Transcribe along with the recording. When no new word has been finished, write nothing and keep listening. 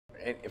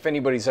if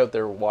anybody's out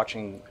there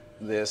watching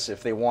this,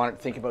 if they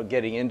think about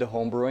getting into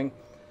homebrewing,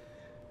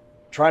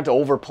 trying to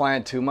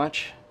overplan too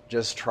much,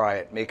 just try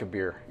it, make a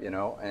beer, you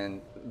know,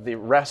 and the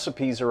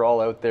recipes are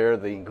all out there.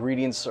 The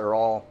ingredients are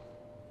all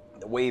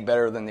way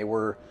better than they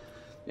were,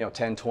 you know,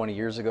 10, 20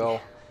 years ago.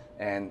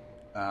 And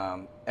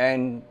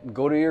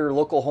go to your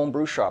local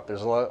homebrew shop.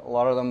 There's a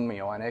lot of them, you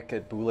know, Anik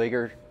at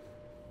Bootlegger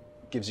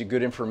gives you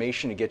good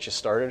information to get you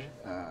started.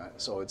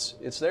 So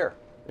it's there.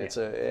 It's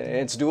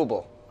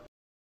doable.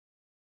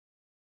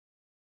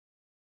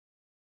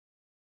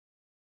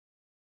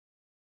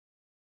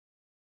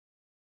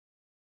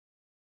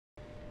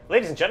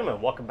 Ladies and gentlemen,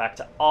 welcome back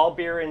to All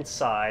Beer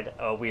Inside.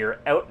 We are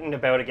out and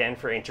about again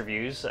for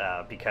interviews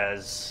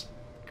because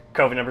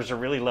COVID numbers are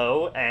really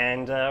low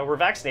and we're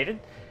vaccinated.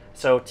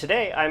 So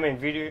today I'm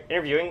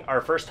interviewing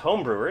our first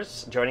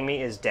homebrewers. Joining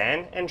me is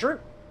Dan and Drew.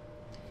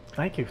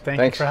 Thank you.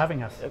 Thanks for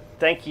having us.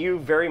 Thank you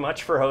very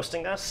much for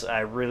hosting us.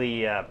 I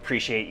really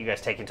appreciate you guys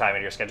taking time out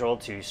of your schedule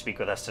to speak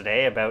with us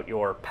today about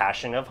your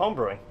passion of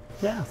homebrewing.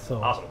 Yeah,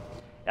 so awesome.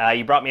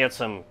 You brought me out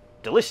some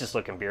delicious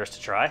looking beers to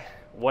try.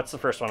 What's the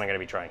first one I'm going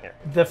to be trying here?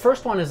 the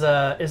first one is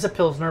a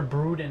Pilsner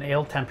brewed in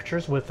ale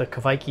temperatures with a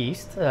Kvike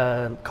yeast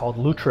called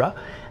Lutra,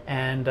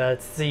 and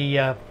it's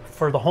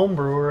for the home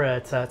brewer,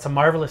 it's a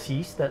marvelous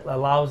yeast that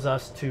allows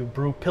us to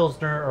brew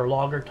Pilsner or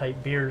lager type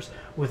beers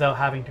without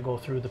having to go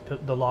through the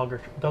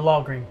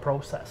lagering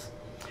process.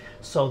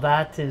 So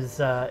that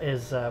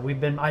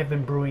I've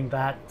been brewing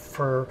that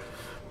for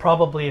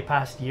probably the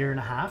past year and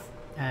a half,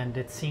 and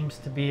it seems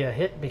to be a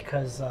hit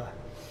because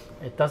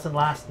it doesn't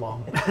last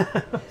long.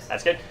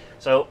 That's good.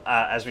 So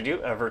as we do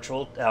a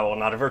virtual, well,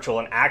 not a virtual,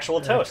 an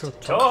actual toast.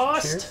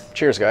 Toast. Cheers.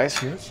 Cheers, guys.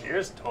 Cheers.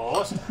 Cheers,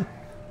 toast.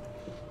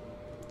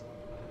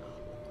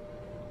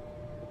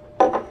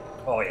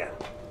 Oh yeah.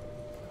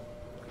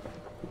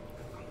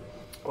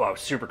 Wow,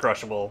 super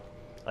crushable.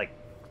 Like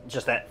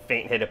just that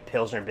faint hit of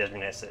Pilsner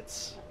bitterness.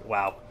 It's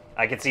wow.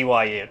 I can see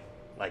why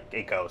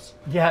it goes.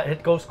 Yeah,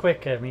 it goes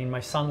quick. I mean, my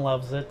son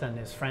loves it, and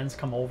his friends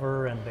come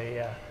over, and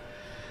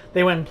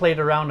they went and played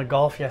a round of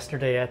golf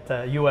yesterday at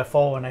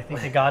UFO, and I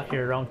think they got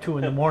here around 2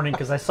 in the morning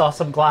because I saw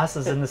some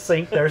glasses in the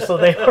sink there, so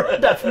they were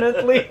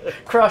definitely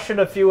crushing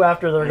a few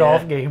after their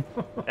golf game.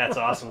 That's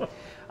awesome.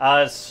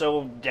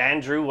 So,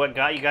 Dan, Drew, what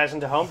got you guys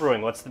into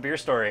homebrewing? What's the beer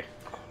story?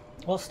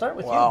 We'll start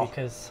with you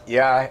because...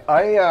 Yeah,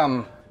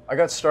 I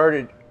got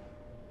started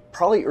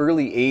probably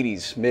early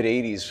 80s, mid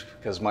 80s,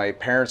 because my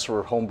parents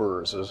were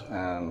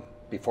homebrewers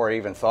before I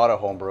even thought of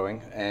homebrewing,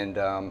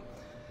 and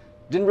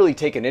didn't really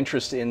take an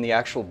interest in the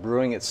actual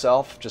brewing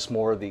itself, just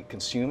more the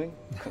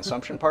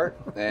consumption part.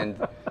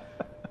 And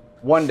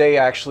one day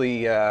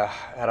actually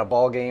had a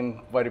ball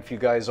game, invited a few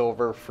guys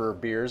over for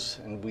beers,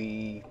 and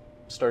we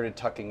started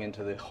tucking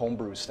into the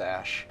homebrew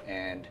stash,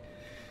 and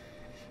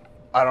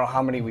I don't know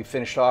how many we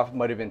finished off. It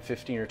might have been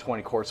 15 or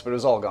 20 quarts, but it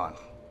was all gone.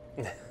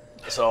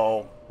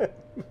 So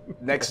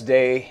next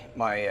day,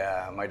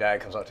 my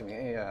dad comes up to me,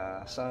 "Hey,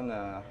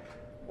 son,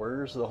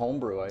 where's the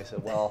homebrew?" I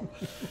said, "Well,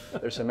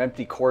 there's some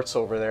empty quarts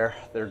over there.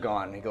 They're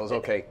gone." He goes,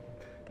 "Okay,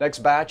 next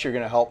batch, you're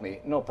going to help me."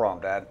 "No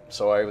problem, Dad."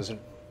 So I was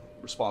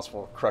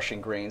responsible for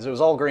crushing grains. It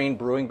was all grain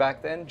brewing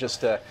back then,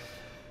 just to,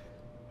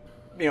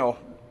 you know,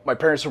 my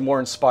parents were more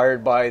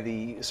inspired by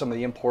some of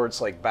the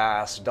imports like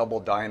Bass, Double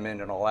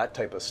Diamond, and all that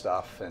type of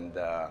stuff, and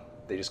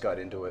they just got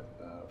into it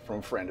from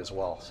a friend as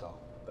well. So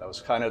that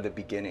was kind of the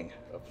beginning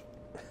of.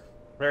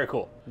 Very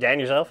cool. Dan,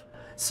 yourself?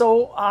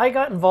 So I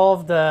got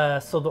involved,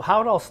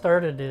 how it all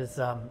started is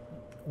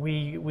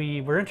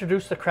we were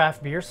introduced to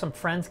craft beer. Some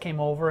friends came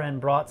over and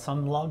brought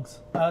some lugs,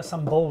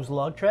 some Bose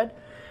lug tread,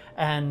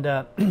 and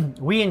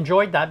we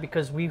enjoyed that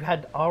because we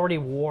had already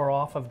wore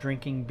off of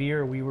drinking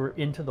beer. We were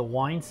into the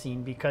wine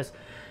scene because,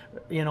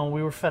 you know,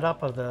 we were fed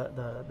up of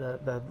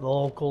the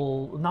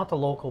local, not the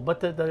local, but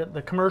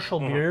the commercial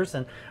beers,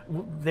 and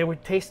they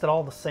would taste it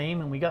all the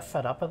same, and we got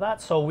fed up of that.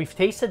 So we've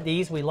tasted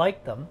these, we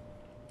liked them.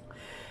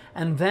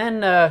 And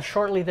then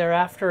shortly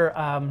thereafter,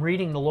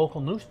 reading the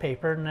local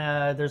newspaper,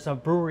 and there's a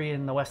brewery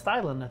in the West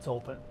Island that's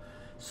open.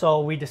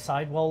 So we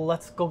decide, well,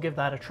 let's go give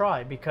that a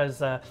try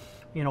because,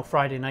 you know,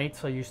 Friday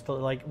nights I used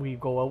to we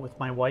go out with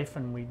my wife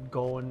and we'd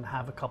go and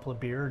have a couple of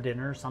beer or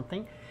dinner or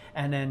something.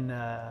 And then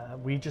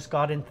we just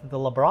got into the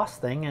Labrosse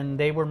thing, and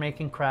they were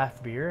making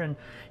craft beer, and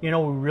you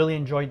know, we really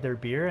enjoyed their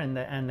beer,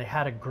 and they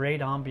had a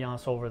great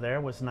ambiance over there.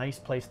 It was a nice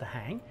place to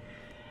hang.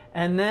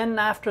 And then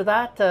after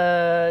that,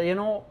 you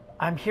know,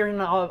 I'm hearing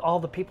all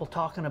the people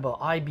talking about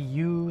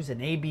IBUs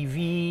and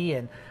ABV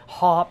and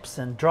hops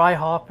and dry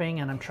hopping,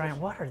 and I'm trying,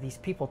 what are these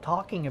people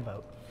talking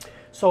about?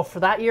 So for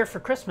that year,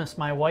 for Christmas,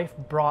 my wife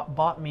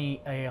bought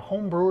me a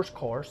homebrewers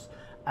course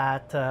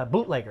at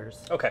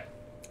Bootleggers. Okay.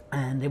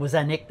 And it was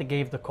Nick that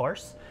gave the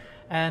course.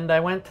 And I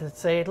went to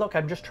say, look,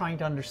 I'm just trying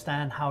to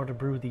understand how to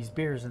brew these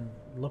beers, and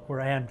look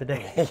where I am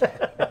today.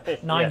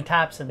 9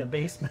 taps in the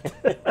basement.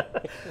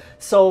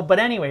 So, but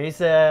anyways,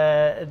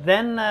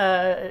 then,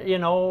 you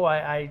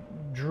know,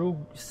 Drew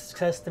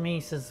says to me,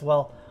 he says,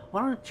 well,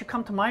 why don't you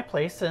come to my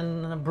place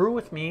and brew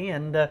with me,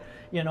 and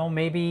you know,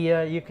 maybe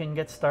you can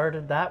get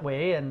started that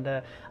way.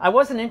 And I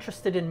wasn't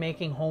interested in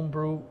making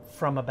homebrew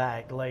from a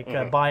bag,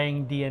 like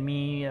buying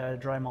DME,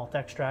 dry malt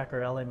extract,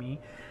 or LME,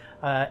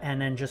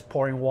 and then just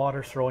pouring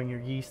water, throwing your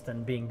yeast,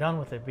 and being done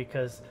with it,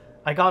 because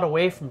I got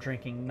away from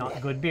drinking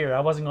not good beer. I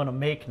wasn't going to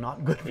make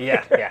not good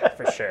beer. Yeah,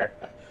 for sure.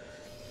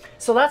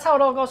 So that's how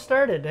it all got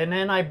started. And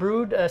then I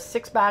brewed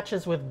 6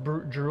 batches with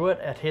Drew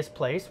at his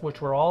place, which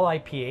were all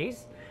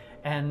IPAs.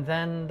 And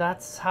then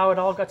that's how it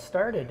all got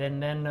started.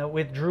 And then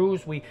with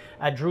Drew's,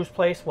 at Drew's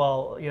place,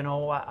 well, you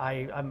know,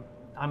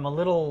 I'm a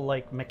little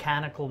like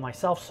mechanical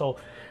myself. So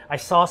I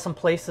saw some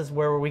places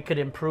where we could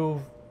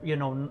improve, you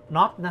know,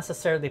 not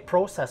necessarily the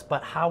process,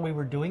 but how we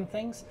were doing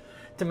things,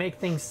 to make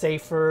things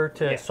safer.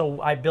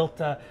 So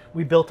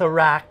we built a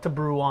rack to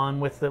brew on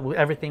with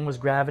everything was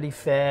gravity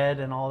fed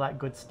and all that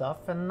good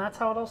stuff, and that's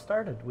how it all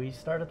started. We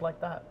started like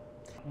that.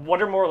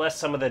 What are more or less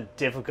some of the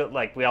difficult,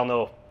 like we all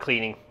know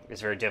cleaning is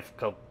very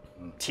difficult,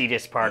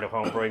 tedious part of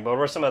homebrewing, but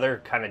what are some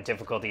other kind of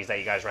difficulties that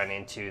you guys run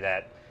into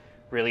that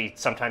really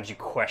sometimes you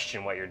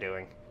question what you're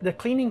doing? The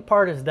cleaning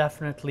part is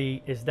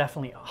definitely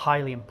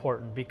highly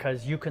important,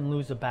 because you can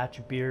lose a batch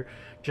of beer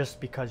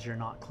just because you're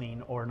not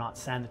clean or not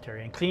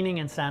sanitary. And cleaning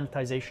and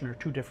sanitization are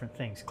 2 different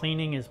things.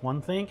 Cleaning is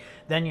one thing,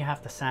 then you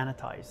have to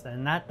sanitize,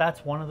 and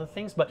that's one of the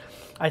things. But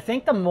I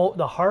think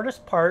the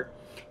hardest part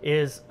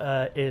is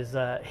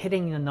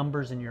hitting the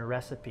numbers in your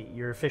recipe,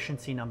 your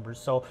efficiency numbers.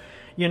 So,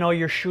 you know,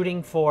 you're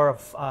shooting for a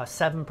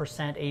 7%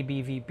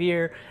 ABV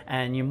beer,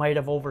 and you might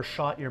have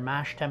overshot your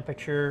mash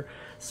temperature.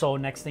 So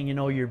next thing you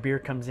know, your beer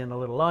comes in a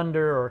little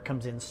under, or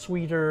comes in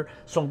sweeter.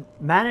 So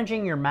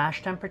managing your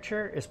mash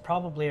temperature is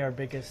probably our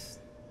biggest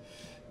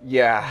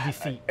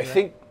defeat. I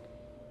think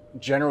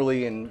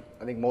generally, and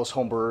I think most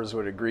homebrewers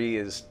would agree,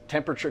 is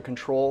temperature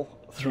control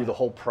through the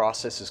whole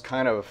process is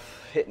kind of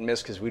hit and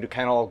miss, because we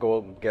kind of all go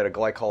out and get a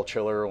glycol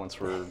chiller once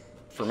we're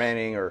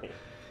fermenting, or,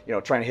 you know,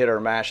 trying to hit our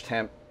mash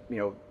temp, you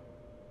know,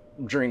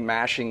 during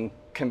mashing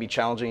can be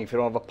challenging if you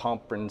don't have a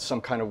pump and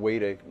some kind of way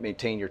to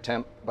maintain your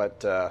temp. But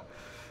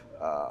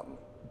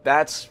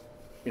that's,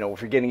 you know,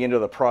 if you're getting into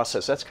the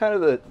process, that's kind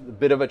of the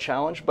bit of a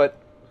challenge. But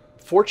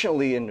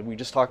fortunately, and we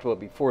just talked about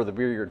before, the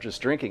beer you're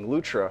just drinking,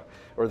 Lutra,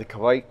 or the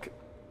Kveik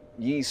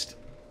yeast,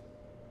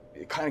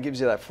 it kind of gives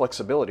you that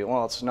flexibility.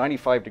 Well, it's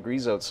 95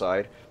 degrees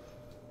outside.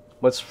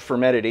 Let's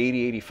ferment at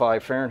 80,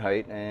 85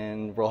 Fahrenheit,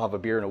 and we'll have a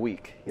beer in a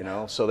week, you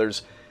know? So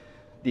there's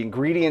the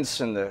ingredients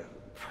and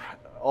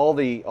all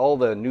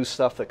the new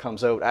stuff that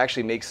comes out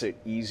actually makes it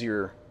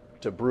easier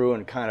to brew,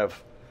 and kind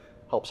of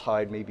helps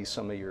hide maybe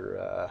some of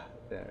your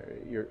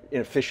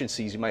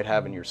inefficiencies you might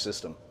have in your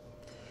system.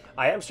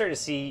 I am starting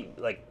to see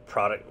like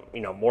product,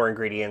 you know, more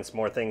ingredients,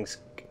 more things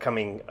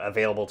coming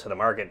available to the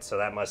market. So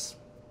that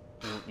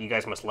you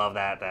guys must love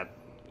that,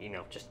 you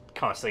know, just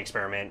constantly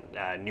experiment,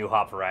 new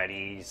hop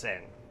varieties,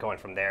 and going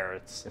from there.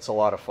 It's a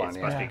lot of fun.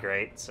 It must be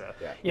great. So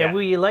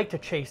we like to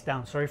chase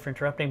down, sorry for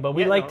interrupting, but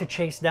we like to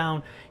chase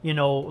down, you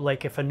know,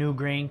 like if a new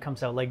grain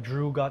comes out, like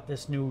Drew got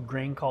this new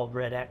grain called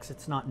Red X.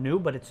 It's not new,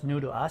 but it's new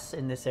to us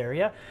in this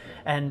area.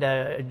 And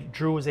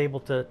Drew was able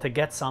to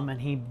get some, and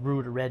he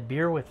brewed a red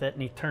beer with it,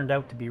 and he turned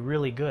out to be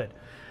really good.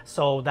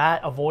 So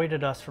that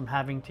avoided us from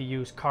having to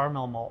use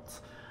caramel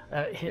malts.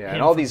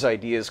 And all these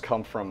ideas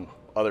come from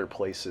other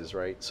places,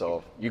 right?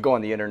 So you go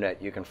on the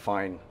internet, you can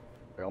find,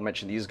 I'll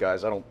mention these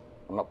guys, I'm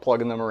not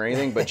plugging them or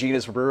anything, but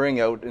Gina's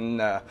Brewing out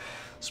in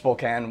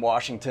Spokane,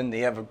 Washington, they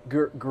have a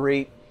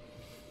great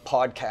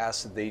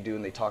podcast that they do,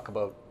 and they talk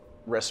about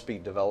recipe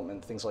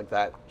development, things like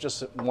that.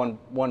 Just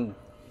one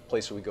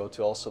place that we go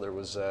to. Also, there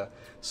was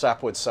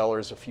Sapwood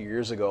Cellars a few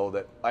years ago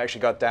that I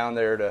actually got down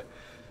there to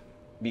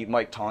meet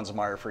Mike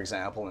Tonsemeyer, for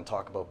example, and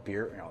talk about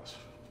beer. You know,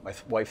 my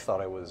wife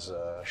thought I was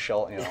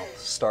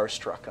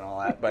starstruck and all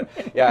that. But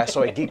yeah,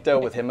 so I geeked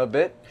out with him a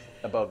bit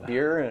about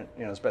beer, and,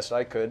 you know, as best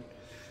I could.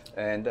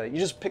 And you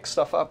just pick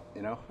stuff up,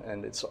 you know.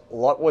 And it's a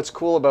lot. What's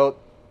cool about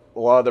a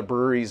lot of the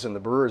breweries and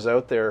the brewers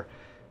out there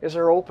is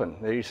they're open.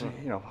 They,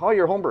 you know, oh,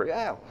 you're a homebrewer.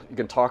 Yeah, you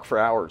can talk for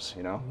hours.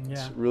 You know,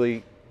 it's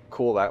really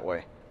cool that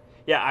way.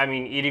 Yeah, I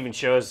mean, it even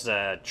shows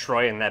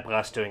Troy and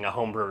Labrosse doing a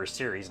Homebrewer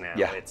Series now.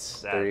 Yeah,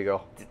 it's there you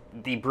go.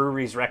 The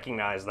breweries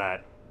recognize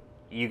that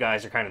you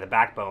guys are kind of the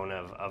backbone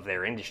of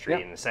their industry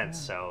in a sense.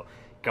 So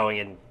going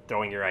and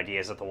throwing your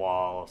ideas at the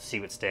wall,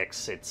 see what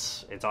sticks.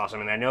 It's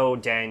awesome. And I know,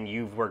 Dan,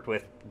 you've worked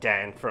with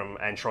Dan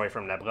and Troy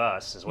from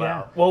Labrosse as well.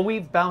 Yeah. Well,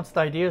 we've bounced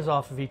ideas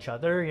off of each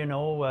other. You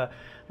know,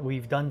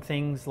 we've done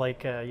things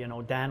like, you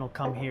know, Dan will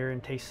come here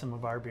and taste some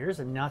of our beers.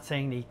 I'm not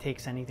saying that he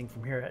takes anything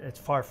from here. It's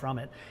far from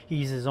it.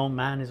 He's his own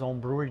man, his own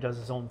brewery, does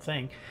his own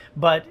thing.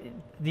 But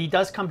he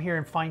does come here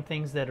and find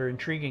things that are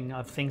intriguing,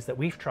 of things that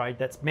we've tried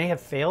that may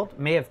have failed,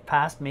 may have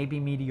passed, may be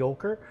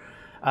mediocre.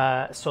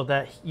 So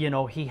that, you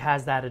know, he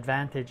has that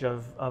advantage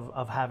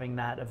of having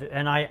that.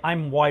 And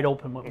I'm wide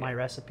open with my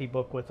recipe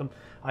book with him.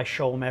 I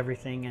show him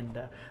everything, and,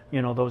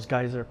 you know, those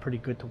guys are pretty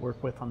good to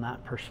work with on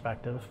that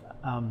perspective.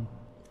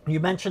 You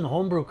mentioned the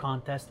homebrew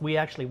contest. We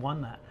actually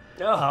won that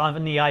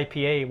in the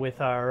IPA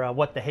with our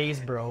What the Haze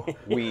Bro.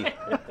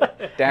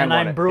 Dan and won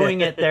I'm it.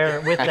 brewing it there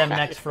with them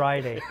next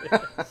Friday.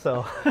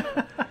 So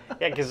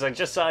Yeah, because I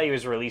just saw he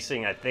was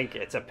releasing, I think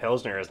it's a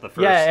Pilsner as the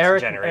first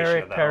generation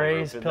Eric of the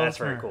Perret's homebrew. That's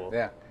very Pilsner. cool.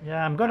 Yeah.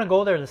 yeah, I'm gonna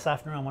go there this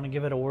afternoon. I want to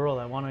give it a whirl.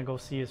 I want to go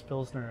see his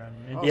Pilsner.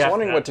 And I was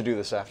wondering what to do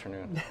this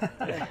afternoon.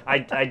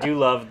 I do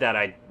love that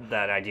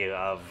idea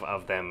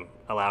of them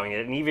allowing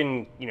it, and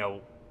even not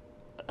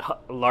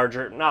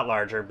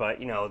larger, but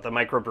the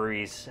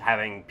microbreweries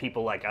having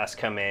people like us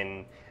come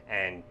in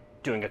and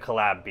doing a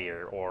collab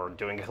beer or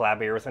doing a collab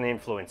beer with an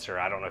influencer.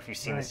 I don't know if you've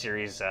seen the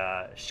series.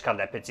 She's called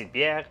La Petite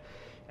Bière,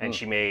 and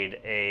she made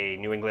a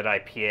New England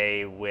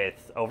IPA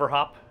with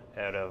Overhop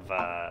out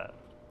of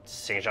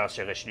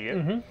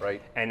Saint-Jean-sur-Richelieu.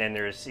 Right. And then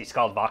he's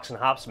called Vox and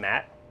Hops,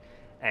 Matt,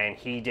 and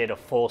he did a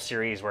full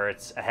series where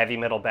it's a heavy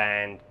metal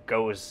band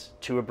goes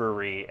to a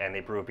brewery and they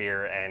brew a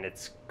beer, and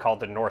it's called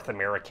the North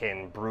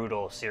American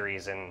Brutal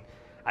series, and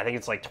I think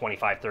it's like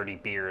 25, 30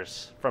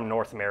 beers from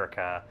North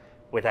America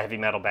with a heavy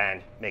metal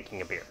band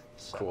making a beer.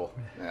 So, Cool.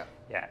 Yeah.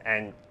 yeah,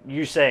 and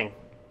you saying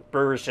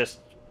brewers just,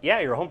 yeah,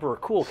 you're a home brewer,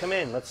 cool, come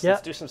in, let's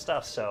do some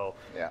stuff. So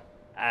Yeah.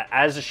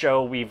 as a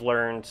show, we've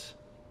learned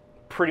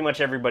pretty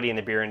much everybody in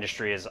the beer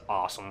industry is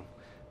awesome.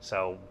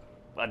 So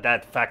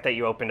that fact that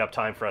you opened up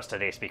time for us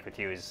today to speak with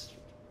you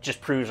just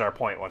proves our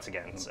point once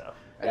again. So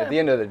And at the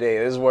end of the day,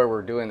 this is why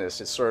we're doing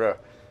this. It's sort of,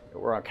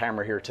 we're on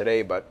camera here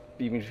today, but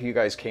even if you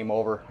guys came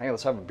over, hey,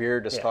 let's have a beer,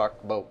 just talk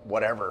about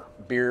whatever.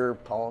 Beer,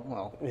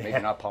 maybe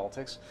not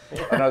politics,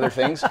 and other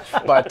things.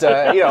 But,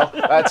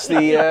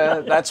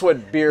 that's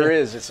what beer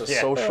is. It's a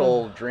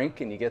social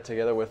drink, and you get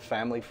together with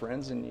family,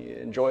 friends, and you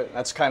enjoy it.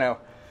 That's kind of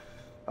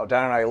how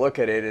Dan and I look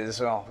at it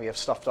is, we have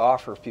stuff to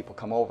offer if people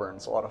come over, and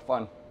it's a lot of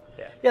fun.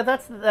 Yeah,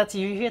 that's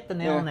you hit the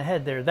nail on the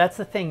head there. That's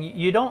the thing.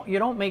 You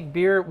don't make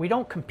beer. We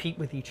don't compete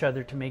with each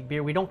other to make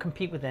beer. We don't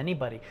compete with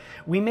anybody.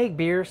 We make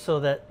beer so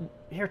that,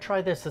 here,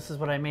 try this. This is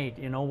what I made.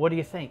 What do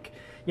you think?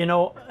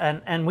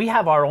 And we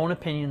have our own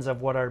opinions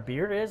of what our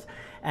beer is,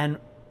 and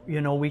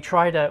we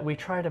try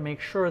to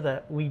make sure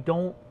that we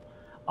don't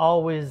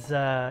always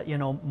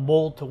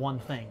mold to one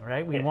thing,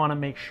 right? We want to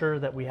make sure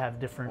that we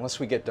have different. Unless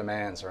we get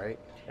demands, right?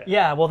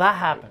 Yeah, well, that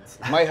happens.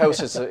 My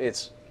house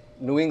it's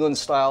New England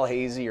style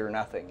hazy or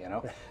nothing,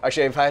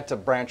 Actually, I've had to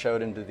branch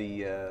out into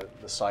the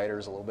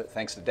ciders a little bit,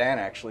 thanks to Dan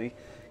actually,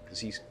 because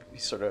he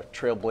sort of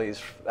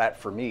trailblazed that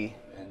for me,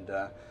 and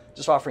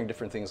just offering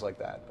different things like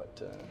that.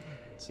 But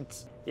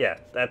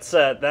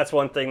that's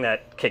one thing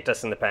that kicked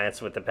us in the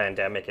pants with the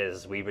pandemic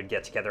is we would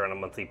get together on a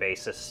monthly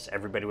basis.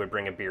 Everybody would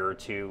bring a beer or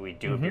two. We'd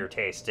do a beer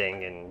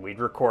tasting, and we'd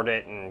record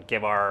it and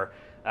give our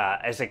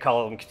as they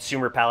call them,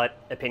 consumer palate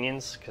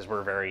opinions, because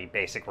we're very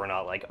basic. We're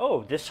not like,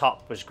 oh, this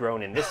hop was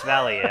grown in this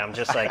valley. I'm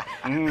just like,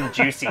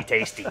 juicy,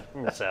 tasty.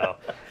 So,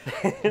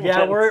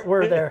 yeah,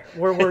 we're there.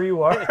 We're where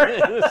you are.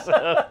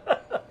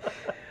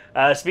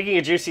 Speaking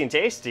of juicy and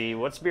tasty,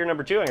 what's beer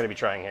number 2 I'm going to be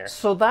trying here?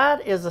 So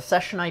that is a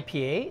session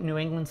IPA, New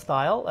England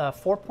style,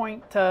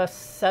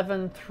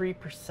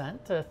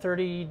 4.73%,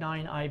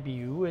 39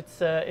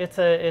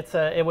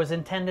 IBU. It was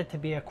intended to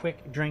be a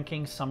quick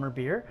drinking summer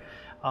beer.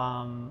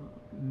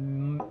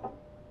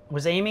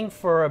 Was aiming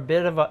for a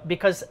bit of a,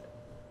 because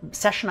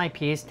session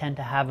IPAs tend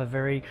to have a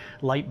very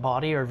light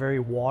body or very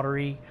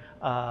watery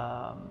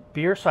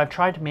beer, so I've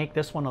tried to make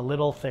this one a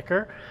little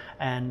thicker,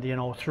 and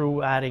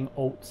through adding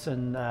oats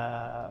and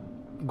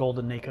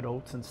golden naked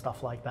oats and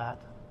stuff like that.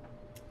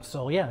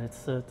 So yeah,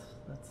 it's a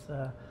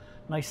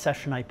nice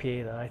session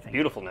IPA that I think.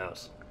 Beautiful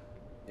nose.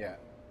 Yeah,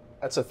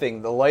 that's the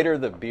thing. The lighter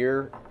the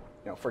beer,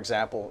 for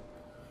example,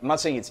 I'm not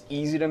saying it's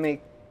easy to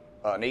make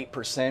an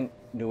 8%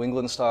 New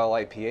England style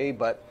IPA,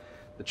 but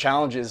the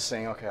challenge is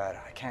saying, okay,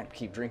 I can't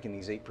keep drinking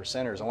these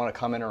 8%ers. I want to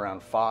come in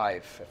around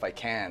 5 if I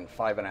can,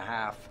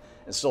 5.5,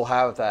 and still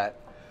have that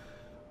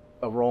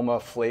aroma,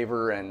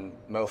 flavor, and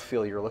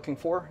mouthfeel you're looking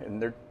for.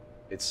 And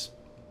there's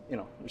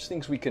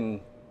things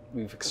we've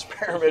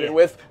experimented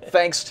with,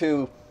 thanks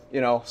to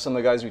some of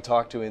the guys we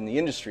talked to in the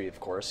industry, of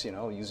course,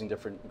 using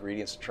different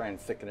ingredients to try and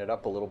thicken it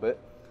up a little bit.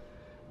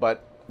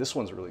 But this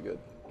one's really good.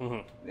 Mm-hmm.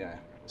 Yeah,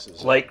 this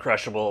is light,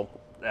 crushable.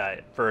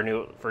 For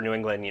New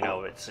England,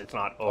 it's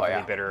not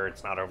overly bitter,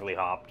 it's not overly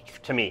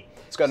hopped. To me,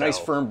 it's got nice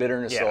firm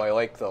bitterness, though. I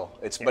like though.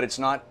 But it's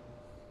not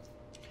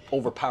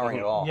overpowering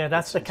at all. Yeah,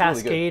 that's the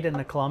Cascade really and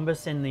the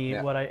Columbus in the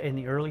in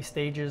the early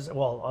stages.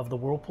 Well, of the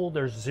Whirlpool,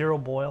 there's 0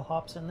 boil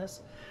hops in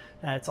this.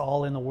 It's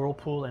all in the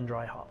Whirlpool and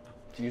dry hop.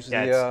 It's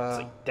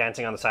like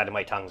dancing on the side of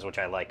my tongues, which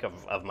I like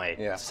of my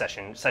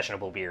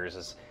sessionable beers.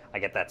 Is I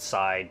get that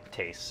side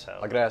taste. So.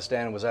 I could ask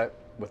Dan, was that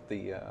with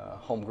the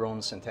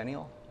homegrown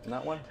Centennial? In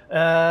that one?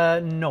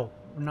 No,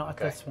 not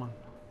this one.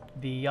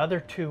 The other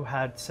 2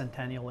 had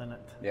Centennial in it.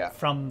 Yeah.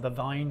 From the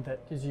vine that,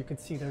 as you can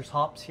see, there's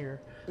hops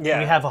here. Yeah.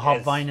 We have a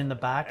hop vine in the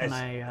back, and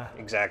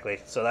exactly.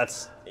 So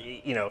that's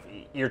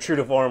you're true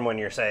to form when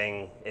you're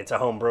saying it's a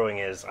home brewing.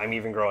 Is I'm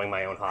even growing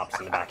my own hops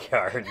in the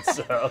backyard.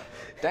 So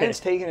Dan's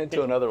taking it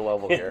to another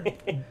level here.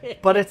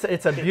 But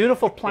it's a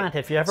beautiful plant.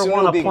 If you ever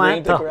want to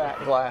plant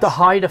to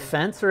hide a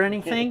fence or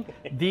anything,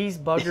 these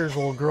buggers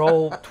will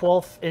grow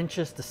 12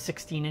 inches to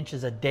 16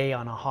 inches a day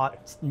on a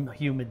hot,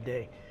 humid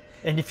day.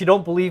 And if you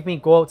don't believe me,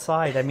 go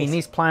outside. I mean,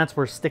 these plants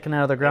were sticking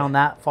out of the ground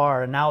that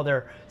far, and now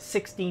they're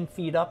 16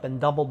 feet up and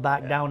doubled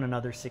back down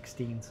another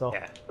 16. So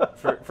Yeah,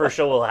 for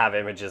sure we'll have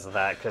images of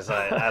that because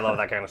I love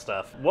that kind of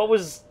stuff. What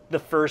was the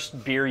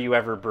first beer you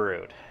ever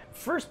brewed?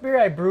 first beer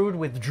I brewed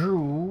with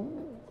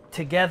Drew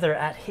together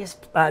at his,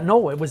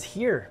 no, it was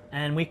here,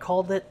 and we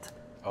called it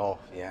Oh,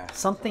 yeah.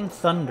 something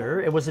Thunder.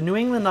 It was a New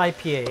England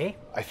IPA.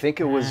 I think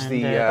it was And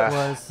the, it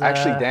was,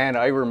 actually, Dan,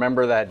 I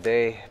remember that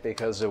day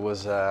because it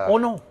was... Oh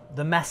no,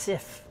 the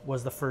Massif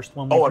was the first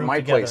one we Oh, at brewed my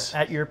together. place.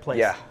 At your place.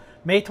 Yeah.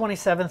 May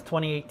 27th,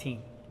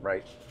 2018.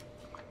 Right.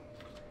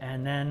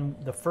 And then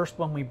the first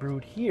one we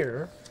brewed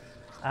here,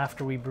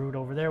 after we brewed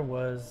over there,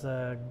 was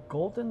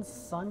Golden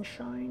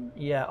Sunshine?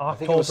 Yeah, October I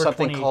think it was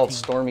something 2018. called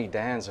Stormy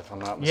Dan's, if I'm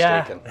not Yeah.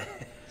 mistaken.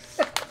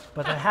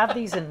 But I have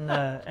these in,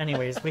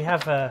 anyways, we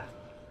have,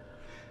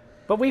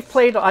 but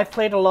I've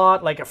played a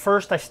lot. Like at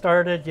first I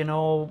started, you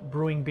know,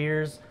 brewing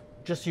beers,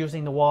 just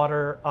using the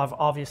water,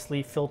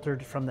 obviously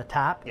filtered from the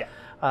tap. Yeah.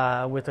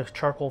 With a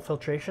charcoal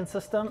filtration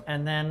system,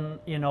 and then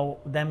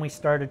then we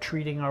started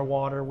treating our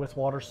water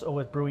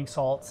with brewing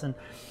salts, and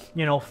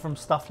from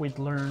stuff we'd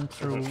learned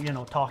through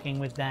talking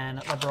with Dan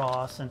at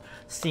Labrosse and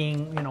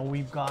seeing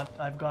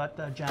I've got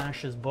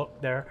Janish's book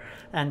there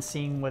and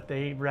seeing what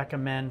they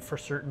recommend for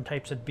certain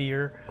types of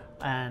beer,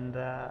 and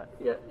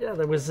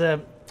there was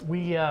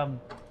we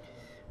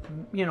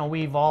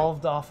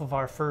evolved off of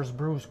our first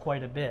brews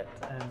quite a bit,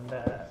 and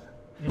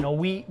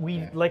we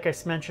like I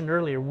mentioned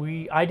earlier,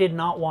 I did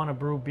not want to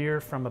brew beer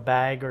from a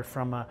bag or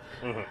from a.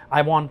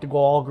 I wanted to go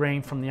all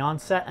grain from the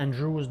onset, and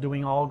Drew was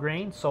doing all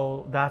grain,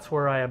 so that's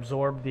where I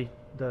absorbed the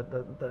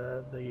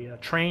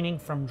training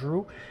from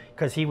Drew,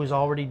 because he was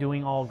already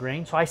doing all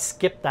grain. So I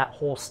skipped that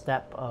whole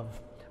step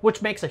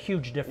which makes a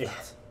huge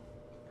difference.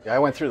 Yeah, I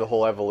went through the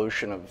whole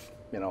evolution of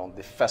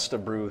the Festa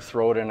brew,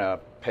 throw it in a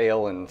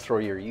pail and throw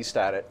your yeast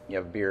at it. You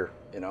have beer,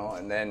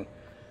 and then.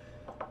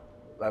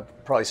 I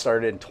probably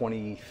started in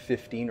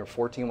 2015 or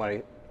 14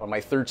 on my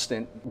third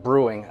stint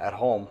brewing at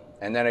home,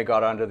 and then I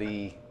got onto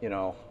the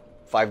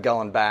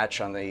 5-gallon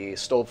batch on the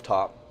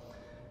stovetop.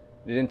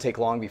 It didn't take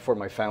long before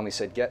my family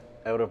said, "Get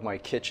out of my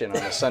kitchen on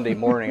a Sunday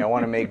morning. I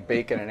want to make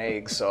bacon and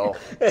eggs." So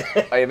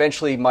I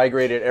eventually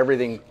migrated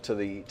everything to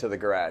the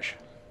garage,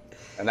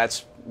 and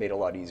that's made it a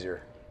lot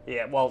easier.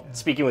 Yeah, well,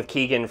 speaking with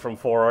Keegan from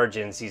Four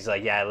Origins, he's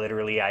like, yeah,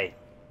 literally I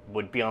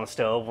would be on the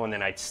stove and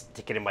then I'd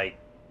stick it in my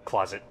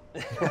closet.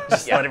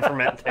 Just let it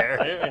ferment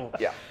there.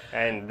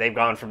 And they've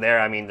gone from there.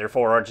 I mean, they're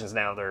Four Origins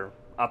now. They're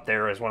up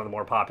there as one of the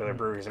more popular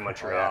breweries in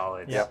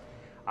Montreal.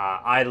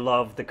 I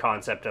love the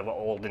concept of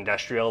old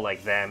industrial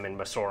like them and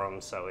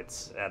Masorum. So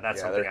it's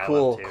that's something they're I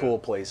love too. Cool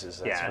places.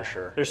 That's for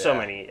sure. There's so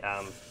many.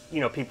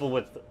 People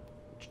with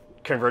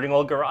converting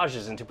old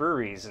garages into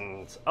breweries,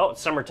 and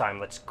it's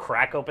summertime. Let's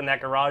crack open that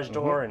garage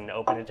door and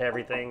open it to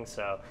everything.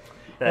 So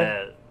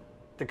the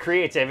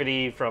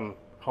creativity from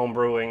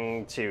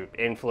homebrewing to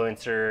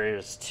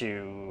influencers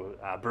to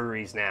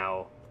breweries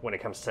now when it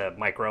comes to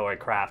micro and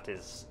craft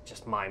is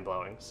just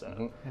mind-blowing.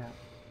 So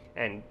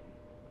and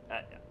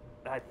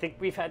I think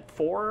we've had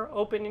 4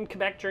 open in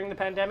Quebec during the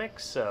pandemic,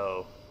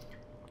 so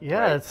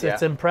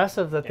it's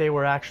impressive that they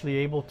were actually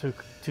able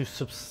to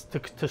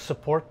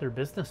support their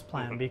business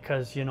plan,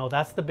 because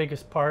that's the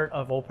biggest part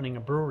of opening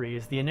a brewery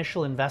is the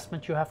initial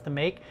investment you have to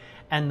make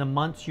and the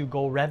months you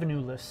go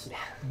revenueless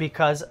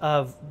because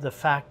of the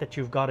fact that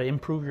you've got to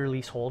improve your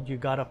leasehold, you've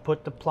got to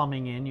put the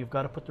plumbing in, you've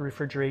got to put the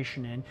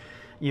refrigeration in,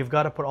 you've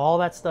got to put all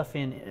that stuff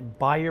in,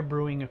 buy your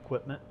brewing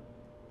equipment,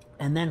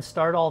 and then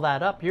start all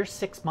that up. You're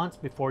 6 months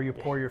before you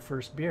pour your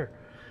first beer.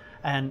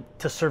 And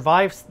to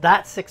survive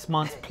that 6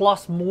 months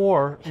plus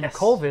more in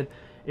COVID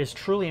is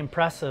truly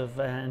impressive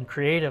and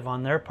creative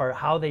on their part.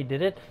 How they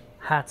did it,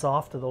 hats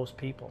off to those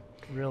people,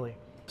 really.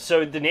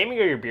 So the naming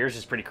of your beers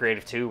is pretty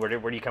creative too. Where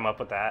do you come up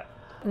with that?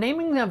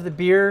 Naming of the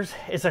beers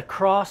is a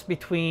cross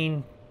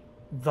between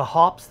the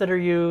hops that are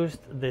used,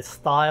 the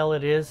style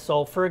it is.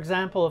 So for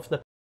example, if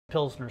the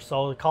Pilsner,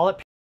 so we call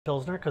it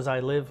Pilsner because I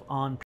live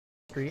on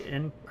Street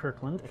in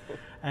Kirkland,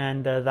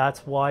 and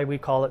that's why we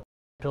call it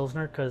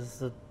Pilsner,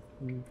 because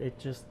it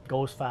just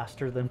goes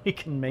faster than we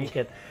can make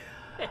it.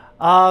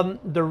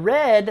 The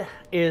red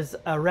is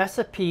a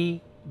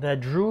recipe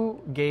that Drew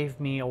gave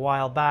me a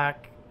while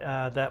back,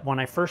 that when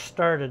I first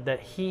started, that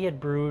he had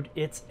brewed.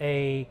 It's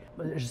a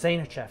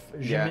Zainichev,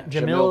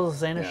 Jamil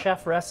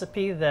Zainichev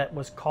recipe that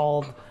was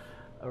called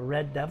a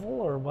Red Devil,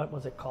 or what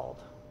was it called?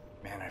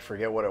 Man, I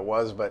forget what it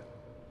was, but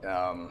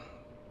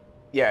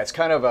it's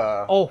kind of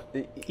a...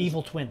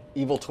 Evil Twin.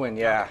 Evil Twin,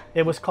 yeah.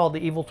 It was called the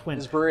Evil Twin.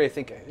 His brewery, I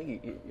think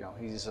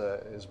he's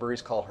his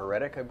brewery's called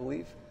Heretic, I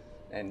believe,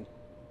 and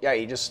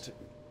he just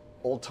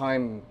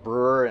old-time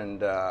brewer,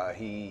 and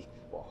he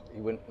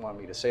wouldn't want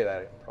me to say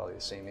that. I'm probably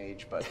the same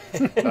age, but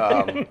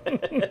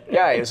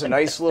it was a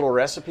nice little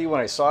recipe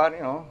when I saw it.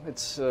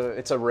 It's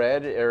a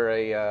red or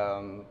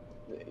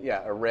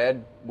a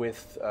red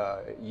with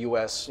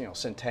U.S.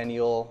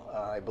 Centennial,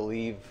 I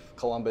believe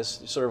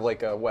Columbus, sort of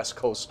like a West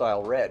Coast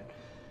style red,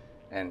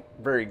 and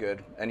very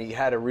good. And he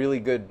had a really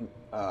good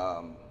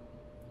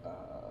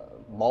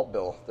malt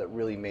bill that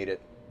really made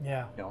it,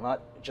 Yeah. you know,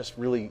 not just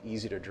really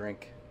easy to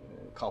drink,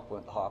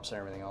 complement the hops and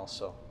everything else.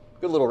 So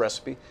good little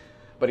recipe.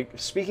 But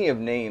speaking of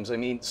names, I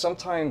mean,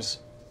 sometimes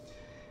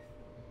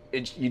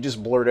you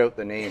just blurt out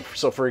the name.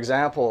 So for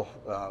example,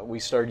 we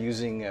started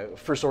using,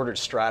 first ordered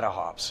Strata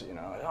hops, you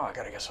know, oh, I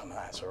gotta get some of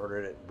that. So I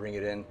ordered it, bring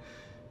it in,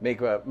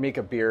 make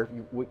a beer,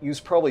 use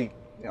probably,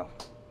 you know,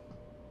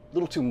 a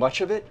little too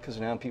much of it, because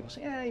now people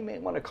say, yeah, you may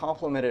want to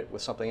complement it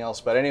with something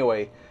else. But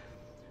anyway,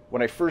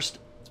 when I first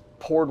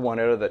poured one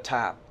out of the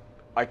tap,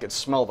 I could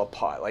smell the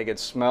pot. I could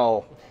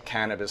smell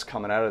cannabis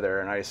coming out of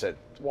there, and I said,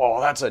 whoa,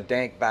 that's a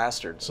dank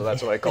bastard. So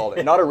that's what I called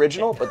it. Not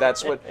original, but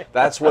that's what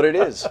it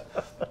is.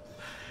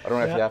 I don't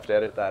know if you have to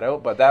edit that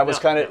out, but that was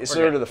kind of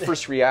sort of the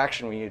first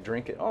reaction when you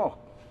drink it. Oh,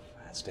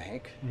 that's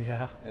dank.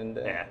 Yeah. And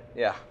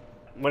yeah.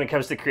 When it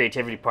comes to the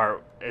creativity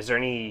part, is there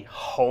any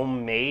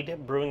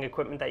homemade brewing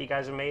equipment that you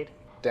guys have made?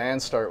 Dan,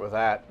 start with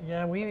that.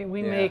 Yeah, we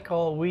make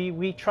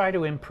we try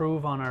to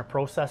improve on our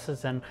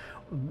processes, and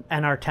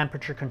our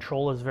temperature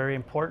control is very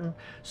important.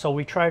 So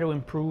we try to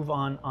improve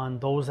on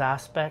those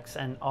aspects,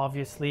 and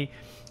obviously,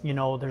 you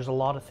know, there's a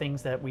lot of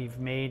things that we've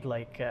made,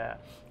 like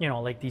you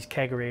know, like these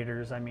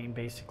kegerators. I mean,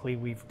 basically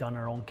we've done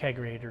our own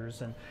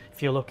kegerators, and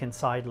if you look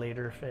inside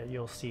later,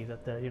 you'll see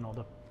that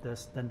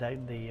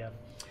the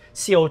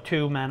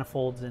CO2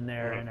 manifolds in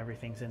there, and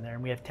everything's in there,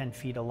 and we have 10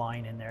 feet of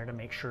line in there to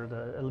make sure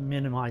to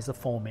minimize the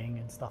foaming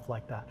and stuff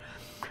like that.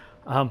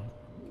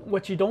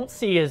 What you don't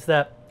see is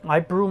that I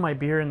brew my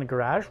beer in the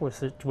garage,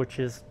 which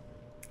is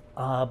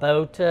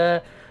about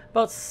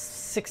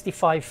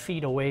 65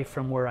 feet away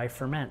from where I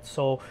ferment.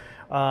 So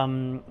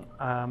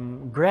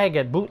Greg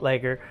at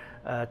Bootlegger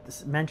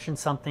mentioned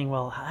something.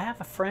 Well, I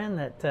have a friend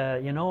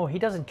that you know, he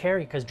doesn't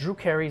carry, because Drew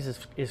carries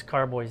his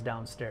carboys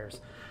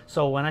downstairs.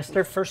 So when I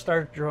first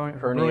started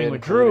brewing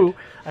with Drew,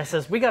 I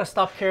says, we got to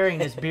stop carrying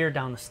this beer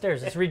down the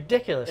stairs. It's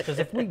ridiculous, because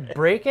if we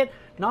break it,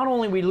 not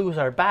only we lose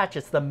our batch,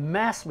 it's the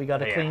mess we got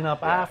to clean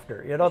up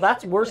after. You know,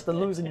 that's worse than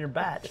losing your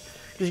batch,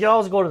 because you can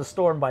always go to the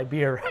store and buy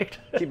beer, right?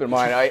 Keep in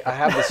mind, I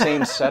have the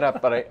same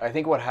setup, but I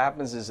think what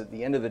happens is at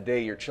the end of the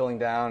day, you're chilling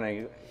down,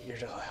 and you're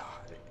just like, oh.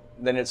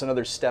 Then it's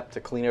another step to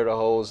clean out a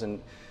hose,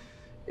 and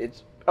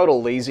it's out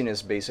of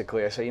laziness,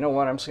 basically. I say, you know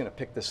what, I'm just going to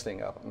pick this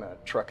thing up. I'm going to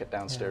truck it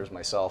downstairs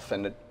myself,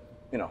 and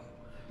you know,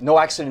 no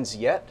accidents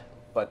yet,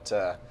 but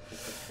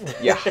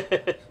yeah,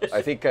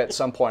 I think at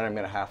some point I'm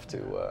going to have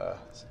to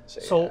say.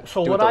 So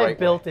what I've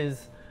built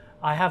is,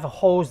 I have a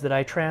hose that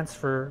I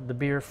transfer the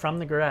beer from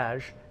the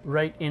garage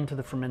right into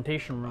the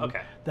fermentation room,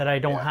 that I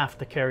don't have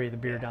to carry the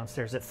beer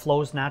downstairs. It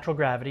flows natural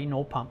gravity,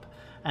 no pump,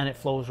 and it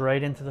flows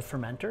right into the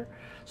fermenter.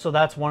 So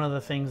that's one of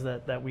the things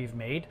that we've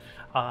made.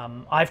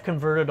 I've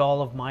converted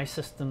all of my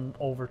system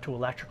over to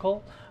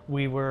electrical.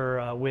 We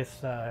were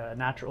with the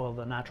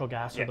natural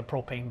gas or the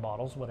propane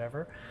bottles,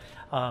 whatever.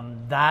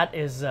 That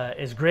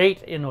is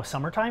great in the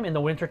summertime. In the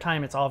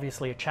wintertime, it's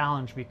obviously a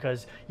challenge,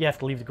 because you have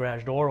to leave the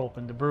garage door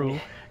open to brew,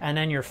 and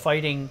then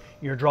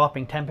you're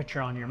dropping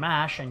temperature on your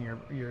mash, and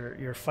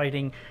you're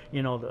fighting,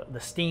 you know, the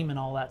steam and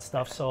all that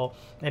stuff. So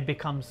it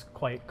becomes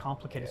quite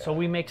complicated. So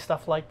we make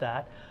stuff like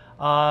that.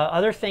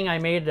 Other thing I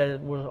made,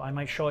 I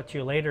might show it to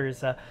you later,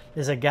 is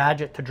a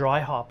gadget to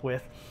dry hop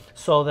with,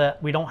 so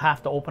that we don't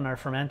have to open our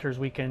fermenters.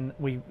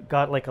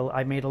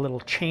 I made a little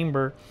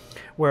chamber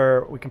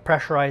where we can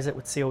pressurize it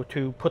with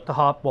CO2, put the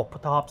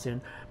hops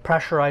in,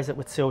 pressurize it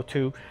with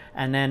CO2,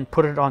 and then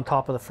put it on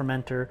top of the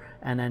fermenter,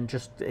 and then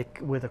just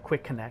with a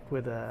quick connect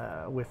with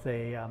a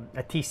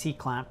TC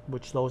clamp,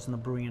 which those in the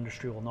brewing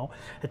industry will know.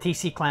 A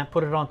TC clamp,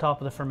 put it on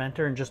top of the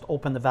fermenter, and just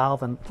open the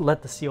valve and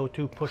let the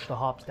CO2 push the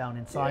hops down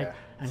inside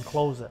and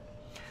close it.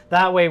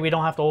 That way we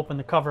don't have to open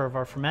the cover of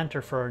our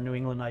fermenter for our New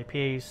England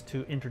IPAs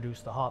to introduce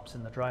the hops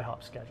in the dry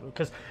hop schedule,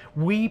 because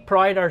we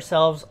pride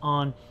ourselves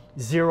on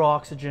zero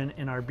oxygen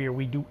in our beer.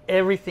 We do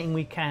everything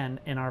we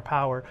can in our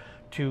power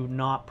to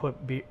not put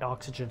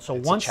oxygen. So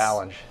it's a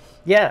challenge.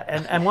 Yeah,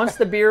 and once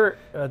the beer,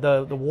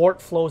 the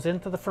wort flows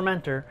into the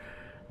fermenter,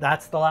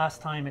 that's the last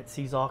time it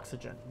sees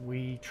oxygen.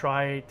 We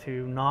try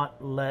to not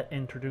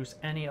introduce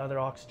any other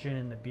oxygen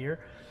in the beer.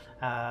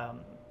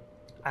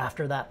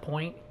 After that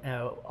point,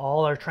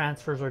 all our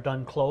transfers are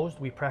done closed.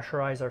 We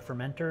pressurize our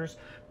fermenters,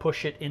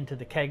 push it into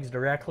the kegs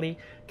directly.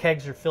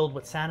 Kegs are filled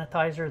with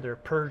sanitizer. They're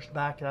purged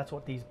back. That's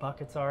what these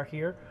buckets are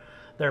here.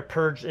 They're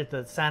purged.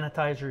 The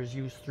sanitizer is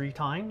used 3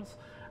 times,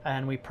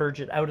 and we purge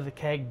it out of the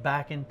keg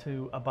back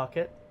into a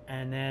bucket,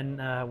 and then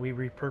we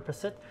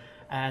repurpose it.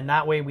 And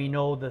that way we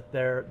know that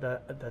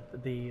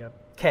the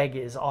keg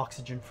is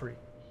oxygen free.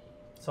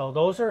 So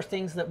those are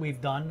things that we've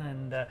done,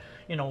 and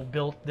you know,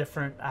 built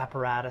different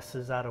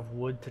apparatuses out of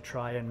wood to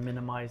try and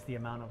minimize the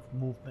amount of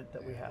movement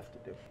that we have to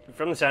do.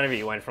 From the sound of it,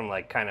 you went from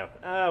like kind of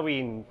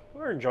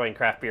we're enjoying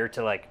craft beer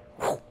to like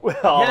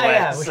It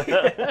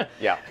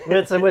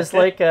was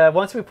like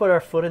once we put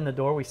our foot in the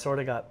door, we sort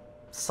of got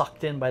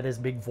sucked in by this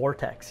big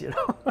vortex, you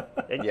know.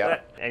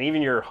 And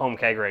even your home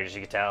kegerators,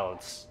 you could tell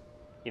it's,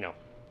 you know,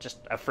 just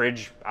a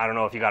fridge. I don't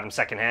know if you got them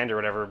secondhand or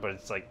whatever, but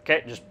it's like,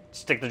 okay, just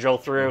stick the drill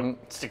through,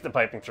 stick the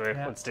piping through.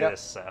 Let's do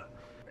this. So.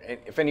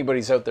 If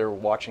anybody's out there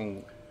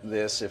watching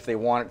this, if they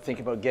want think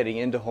about getting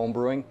into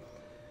homebrewing,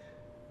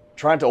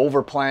 trying to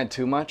overplan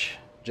too much,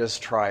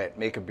 just try it,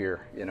 make a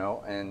beer, you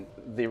know, and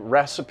the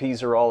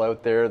recipes are all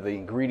out there, the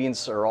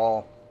ingredients are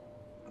all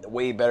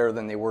way better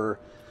than they were,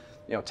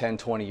 you know, 10,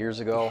 20 years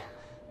ago,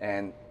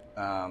 and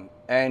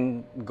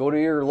go to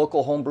your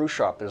local homebrew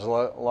shop. There's a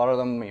lot of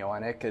them, you know,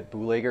 Anik at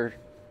Boulager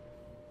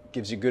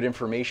gives you good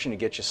information to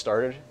get you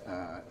started,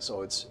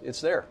 so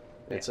it's there.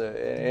 It's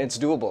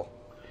doable.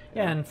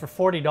 Yeah, and for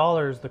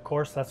 $40, the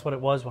course, that's what it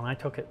was when I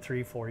took it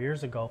 3-4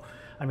 years ago.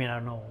 I mean, I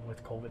don't know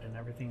with COVID and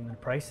everything, the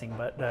pricing,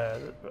 but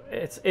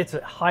it's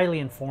highly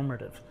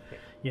informative.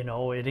 You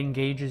know, it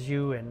engages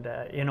you and,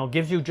 you know,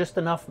 gives you just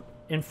enough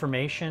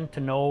information to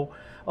know,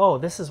 oh,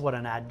 this is what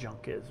an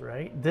adjunct is,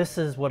 right? This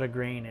is what a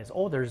grain is.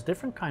 Oh, there's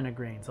different kind of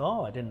grains.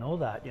 Oh, I didn't know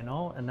that, you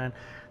know? And then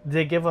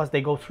they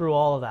go through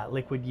all of that,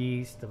 liquid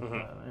yeast, you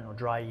know,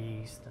 dry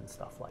yeast and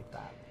stuff like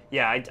that.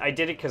 Yeah, I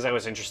did it because I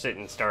was interested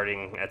in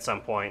starting at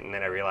some point, and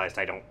then I realized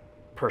I don't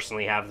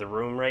personally have the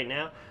room right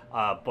now.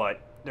 But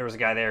there was a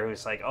guy there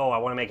who's like, oh, I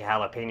want to make a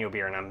jalapeno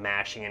beer, and I'm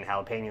mashing in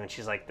jalapeno. And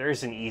she's like,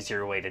 there's an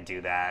easier way to do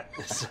that.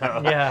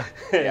 So,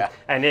 yeah.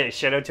 And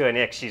shout out to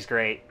Anik, she's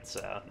great.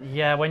 So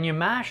yeah, when you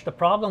mash, the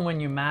problem when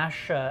you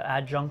mash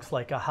adjuncts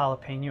like a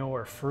jalapeno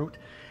or fruit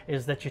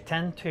is that you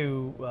tend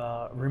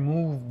to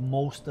remove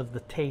most of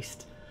the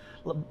taste.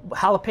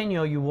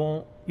 Jalapeno,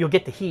 you'll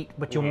get the heat,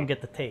 but you won't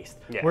get the taste.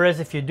 Yeah. Whereas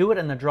if you do it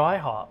in the dry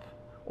hop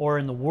or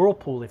in the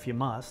whirlpool, if you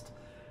must,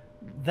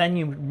 then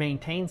you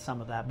maintain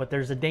some of that. But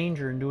there's a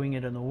danger in doing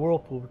it in the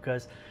whirlpool,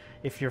 because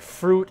if your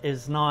fruit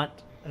is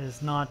not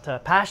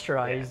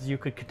pasteurized, you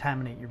could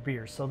contaminate your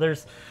beer. So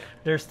there's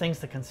things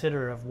to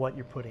consider of what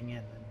you're putting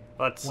in.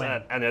 That's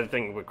another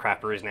thing with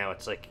craft brews now.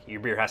 It's like your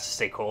beer has to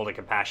stay cold. It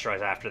can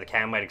pasteurize after. The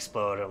can might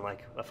explode. I'm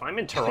like, if I'm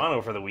in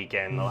Toronto for the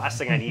weekend, the last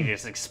thing I need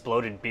is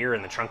exploded beer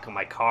in the trunk of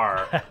my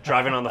car,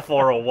 driving on the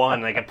 401,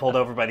 and I get pulled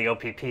over by the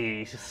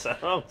OPP.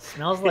 So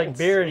smells like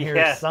beer in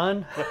here,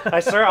 son. I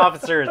swear,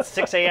 officer, it's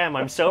 6 a.m.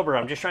 I'm sober.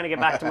 I'm just trying to get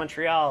back to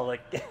Montreal.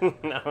 Like,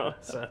 no.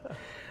 So,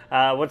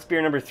 what's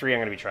beer number 3 I'm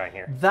going to be trying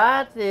here?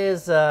 That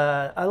is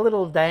a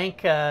little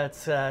dank.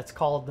 It's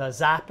called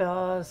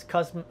Zappa's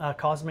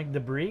Cosmic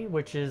Debris,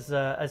 which is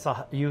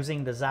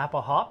using the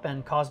Zappa hop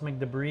and Cosmic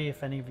Debris.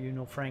 If any of you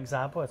know Frank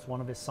Zappa, it's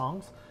one of his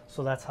songs.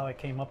 So that's how I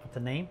came up with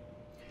the name.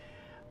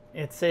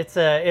 It's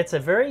a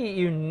very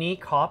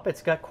unique hop.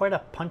 It's got quite a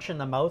punch in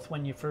the mouth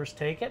when you first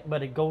take it,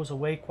 but it goes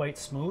away quite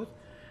smooth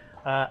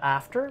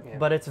after. Yeah.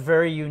 But it's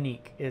very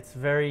unique. It's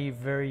very,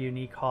 very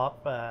unique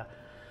hop.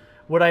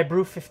 Would I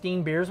brew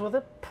 15 beers with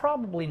it?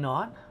 Probably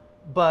not,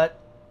 but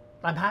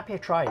I'm happy I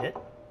tried it.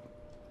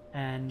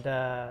 And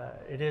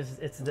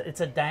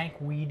it's a dank,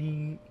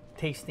 weedy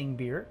tasting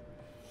beer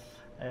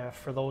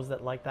for those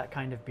that like that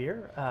kind of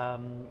beer.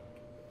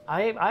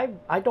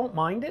 I don't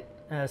mind it.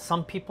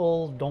 Some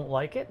people don't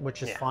like it,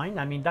 which is fine.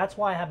 I mean, that's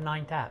why I have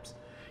 9 taps.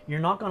 You're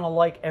not going to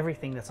like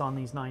everything that's on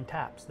these 9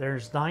 taps.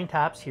 There's 9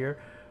 taps here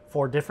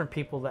for different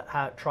people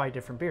that try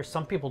different beers.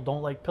 Some people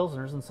don't like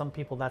Pilsners, and some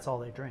people, that's all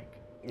they drink.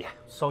 Yeah.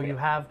 So you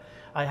have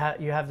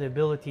the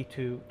ability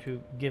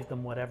to give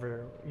them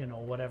whatever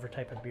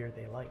type of beer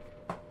they like.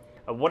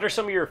 What are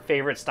some of your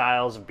favorite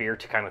styles of beer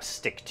to kind of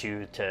stick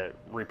to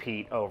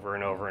repeat over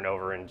and over and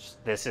over? And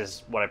this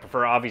is what I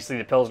prefer. Obviously,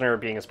 the Pilsner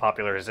being as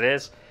popular as it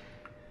is.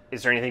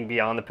 Is there anything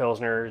beyond the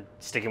Pilsner,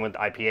 sticking with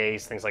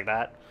IPAs, things like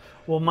that?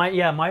 Well,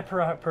 my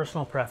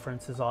personal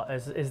preference is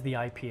the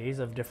IPAs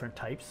of different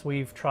types.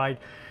 We've tried.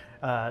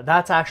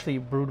 That's actually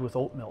brewed with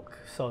oat milk,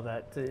 so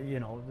that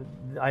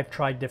I've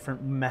tried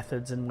different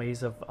methods and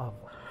ways of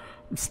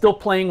still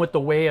playing with the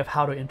way of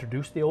how to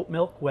introduce the oat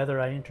milk, whether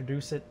I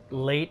introduce it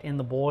late in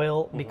the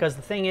boil, because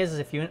the thing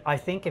is I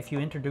think if you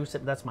introduce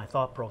it, that's my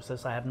thought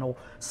process, I have no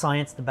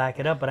science to back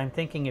it up, but I'm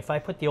thinking if I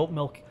put the oat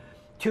milk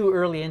too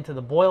early into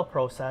the boil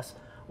process,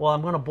 well,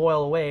 I'm going to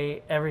boil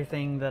away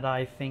everything that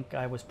I think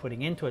I was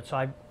putting into it. So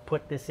I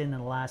put this in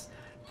the last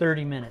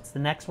 30 minutes. The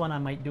next one I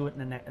might do it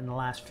in the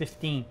last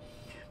 15.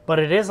 But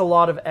it is a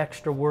lot of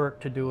extra work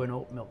to do an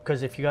oat milk,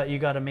 because if you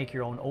got to make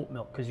your own oat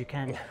milk, because you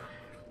can't.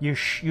 You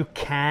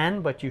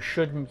can, but you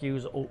shouldn't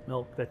use oat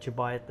milk that you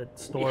buy at the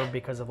store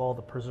because of all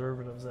the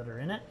preservatives that are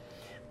in it.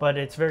 But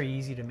it's very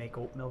easy to make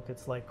oat milk.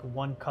 It's like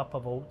 1 cup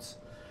of oats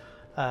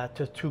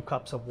to 2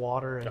 cups of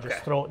water, and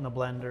just throw it in the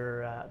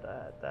blender,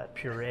 that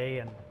puree,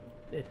 and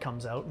it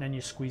comes out. And then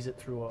you squeeze it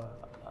through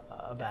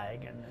a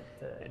bag,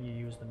 and you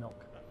use the milk.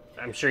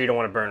 I'm sure you don't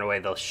want to burn away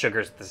those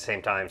sugars at the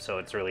same time, so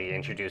it's really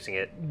introducing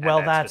it.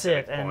 Well, that's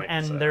it,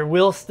 and there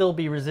will still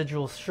be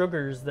residual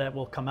sugars that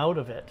will come out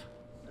of it,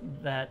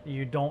 that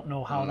you don't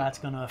know how that's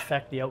going to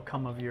affect the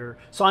outcome of your.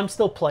 So I'm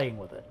still playing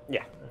with it.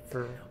 Yeah.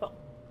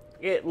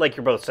 Like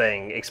you're both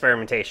saying,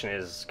 experimentation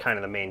is kind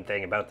of the main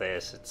thing about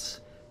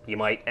this. You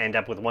might end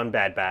up with 1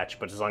 bad batch,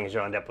 but as long as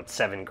you end up with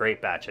 7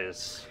 great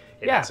batches,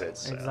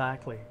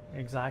 exactly.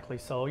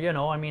 So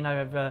I mean,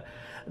 I've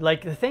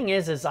like the thing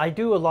is I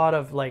do a lot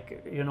of I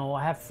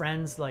have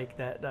friends like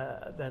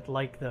that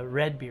like the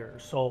red beer,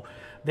 so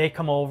they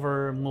come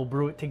over and we'll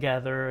brew it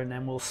together, and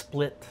then we'll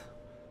split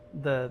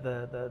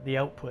the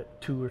output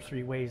 2 or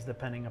 3 ways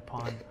depending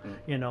upon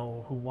you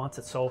know who wants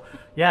it. So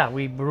yeah,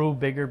 we brew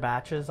bigger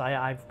batches.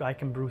 I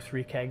can brew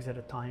 3 kegs at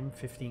a time,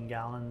 15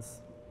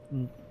 gallons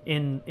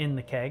in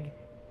the keg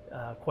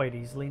quite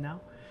easily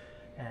now.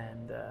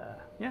 And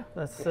yeah,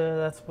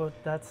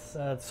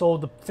 so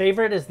the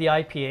favorite is the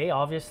IPA,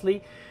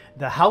 obviously.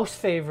 The house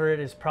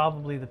favorite is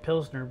probably the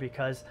Pilsner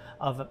because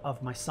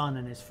of my son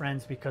and his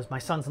friends, because my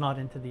son's not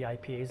into the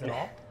IPAs at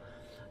all.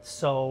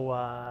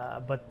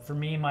 So, but for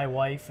me, my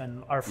wife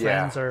and our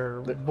friends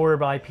we're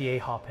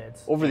IPA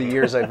hopheads. Over the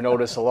years, I've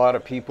noticed a lot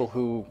of people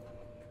who,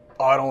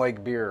 oh, I don't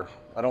like beer.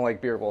 I don't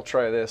like beer. Well,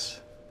 try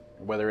this.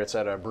 Whether it's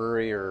at a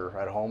brewery or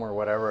at home or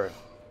whatever.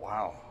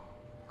 Wow,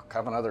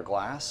 have another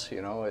glass.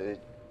 You know,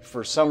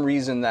 for some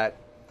reason that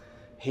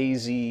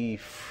hazy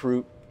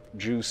fruit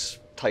juice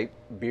type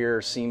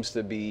beer seems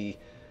to be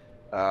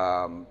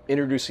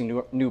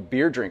introducing new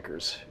beer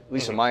drinkers. At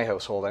least in my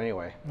household,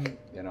 anyway.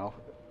 You know.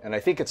 And I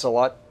think it's a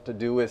lot to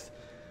do with,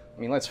 I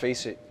mean, let's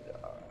face it,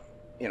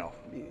 you know,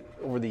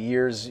 over the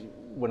years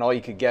when all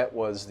you could get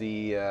was the,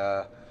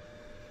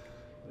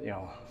 you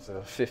know, the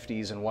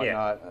 50s and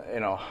whatnot, you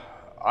know,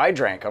 I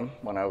drank them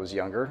when I was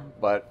younger,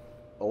 but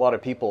a lot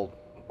of people,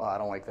 well, I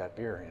don't like that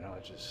beer, you know,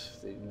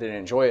 they didn't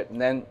enjoy it. And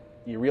then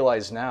you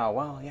realize now,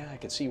 well, yeah, I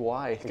can see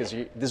why, because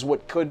this is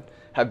what could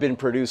have been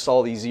produced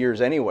all these years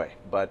anyway.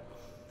 But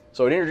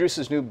so it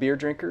introduces new beer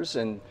drinkers,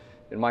 and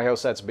in my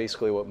house, that's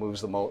basically what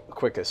moves the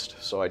quickest.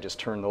 So I just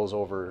turn those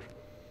over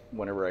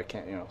whenever I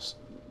can, you know,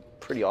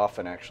 pretty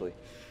often actually.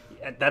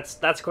 That's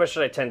a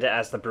question I tend to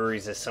ask the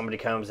breweries if somebody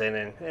comes in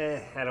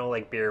and, I don't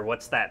like beer.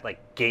 What's that like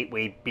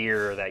gateway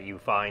beer that you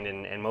find?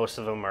 And most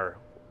of them are,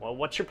 well,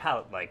 what's your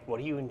palate like? What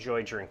do you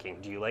enjoy drinking?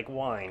 Do you like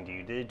wine? Do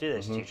you do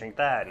this? Do you drink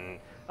that? And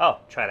oh,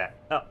 try that.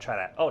 Oh, try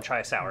that. Oh, try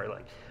a sour.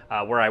 Like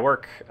where I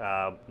work,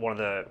 one of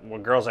the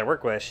girls I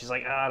work with, she's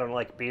like, oh, I don't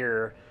like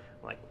beer.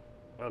 I'm like,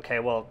 okay,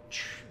 well,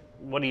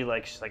 what do you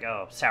like? She's like,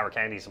 oh, sour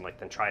candies. I'm like,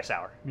 then try a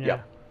sour.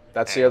 Yeah.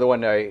 That's the other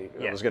one I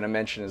was going to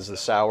mention is the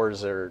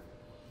sours.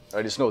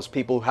 I just noticed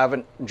people who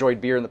haven't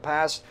enjoyed beer in the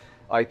past,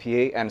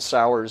 IPA and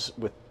sours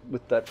with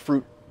that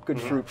fruit, good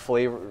fruit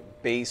flavor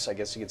base, I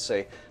guess you could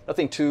say.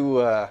 Nothing too,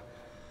 you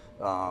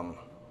know,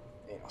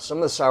 some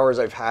of the sours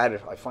I've had,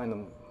 I find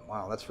them,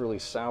 wow, that's really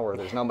sour.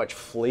 There's not much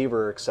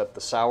flavor except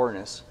the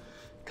sourness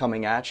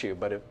coming at you.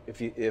 But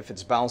if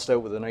it's balanced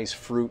out with a nice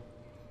fruit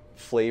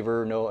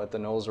flavor at the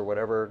nose or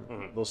whatever,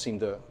 those seem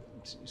to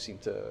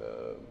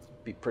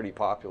be pretty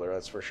popular,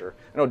 that's for sure.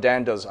 I know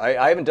Dan does.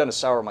 I haven't done a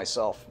sour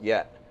myself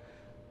yet,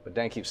 but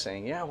Dan keeps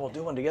saying, yeah, we'll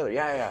do one together.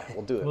 Yeah,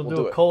 we'll do it. We'll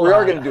do it. We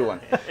are going to do one.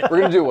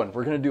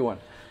 We're going to do one.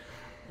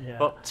 Yeah.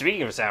 Well,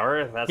 speaking of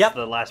sour, that's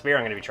the last beer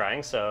I'm going to be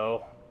trying.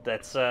 So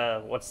that's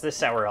what's this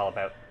sour all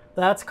about?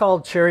 That's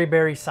called cherry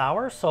berry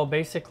sour. So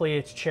basically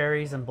it's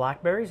cherries and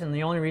blackberries, and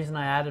the only reason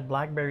I added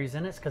blackberries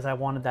in it is because I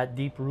wanted that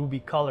deep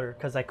ruby color,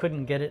 because I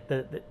couldn't get it.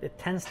 It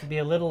tends to be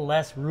a little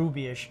less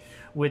rubyish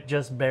with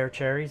just bare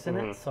cherries in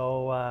it.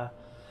 So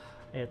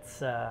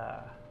it's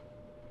a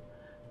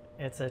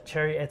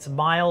cherry. It's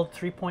mild,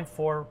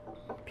 3.4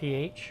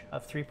 pH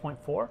of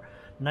 3.4,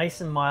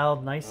 nice and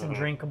mild, nice and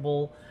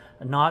drinkable,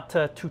 not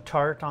too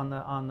tart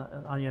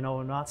on you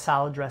know, not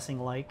salad dressing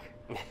like.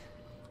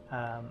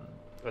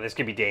 Well, this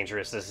could be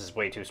dangerous. This is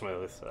way too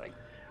smooth. Like,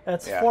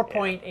 that's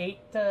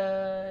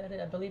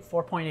 4.8, I believe,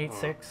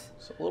 4.86.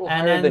 So a little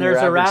and higher then than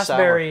there's your a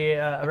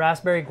average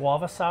raspberry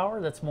guava sour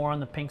that's more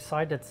on the pink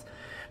side. That's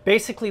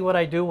basically what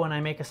I do when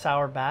I make a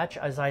sour batch.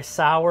 Is I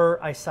sour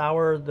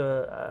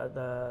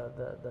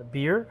the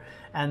beer,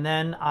 and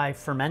then I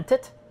ferment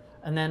it,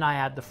 and then I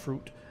add the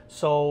fruit.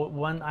 So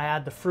when I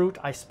add the fruit,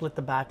 I split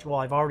the batch. Well,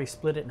 I've already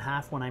split it in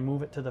half when I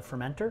move it to the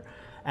fermenter.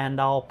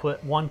 And I'll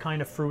put one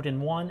kind of fruit in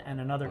one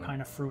and another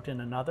kind of fruit in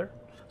another.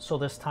 So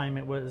this time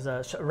it was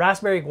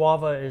raspberry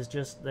guava is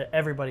just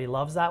everybody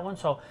loves that one.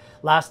 So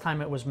last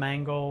time it was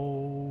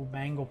mango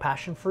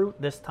passion fruit.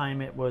 This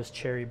time it was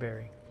cherry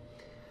berry.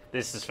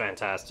 This is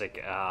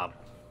fantastic.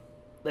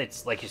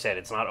 It's like you said,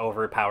 it's not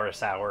overpowered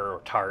sour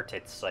or tart.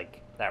 It's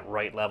like that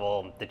right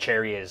level. The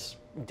cherry is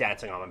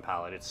dancing on my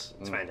palate. It's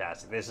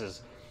fantastic. This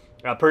is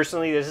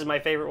personally, this is my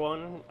favorite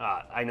one.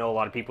 I know a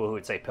lot of people who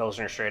would say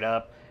Pilsner straight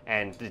up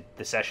and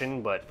the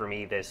session, but for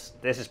me, this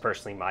is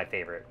personally my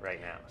favorite right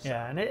now. So.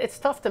 Yeah, and it's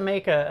tough to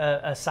make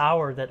a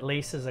sour that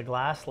laces a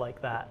glass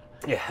like that.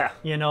 Yeah.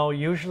 You know,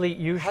 usually.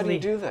 How do you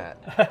do that?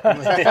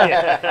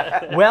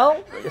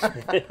 Well,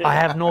 I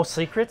have no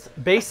secrets.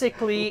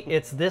 Basically,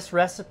 it's this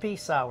recipe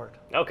soured.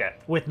 Okay.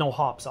 With no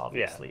hops,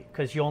 obviously,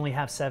 because you only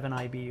have 7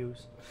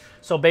 IBUs.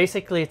 So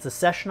basically, it's a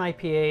session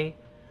IPA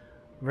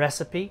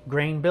recipe,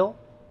 grain bill,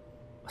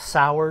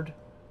 soured,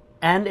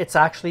 and it's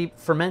actually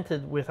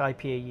fermented with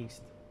IPA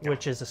yeast,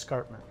 which is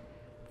escarpment.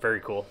 Very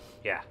cool.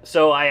 Yeah.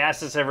 So I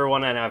asked this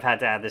everyone, and I've had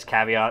to add this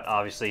caveat,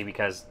 obviously,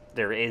 because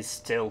there is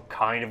still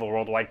kind of a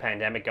worldwide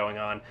pandemic going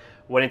on.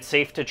 When it's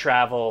safe to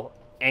travel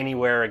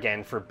anywhere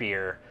again for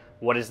beer,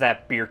 what is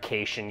that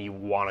beercation you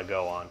want to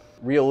go on?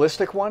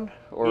 Realistic one?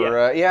 Or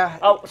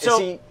Oh,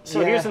 so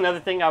here's another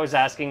thing I was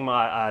asking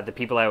the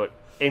people out,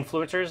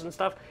 influencers and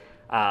stuff.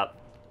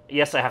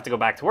 yes, I have to go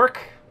back to work,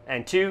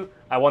 and 2,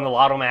 I won the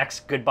Lotto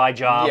Max. Goodbye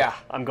job. Yeah.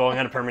 I'm going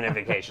on a permanent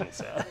vacation.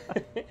 So.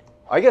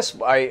 I guess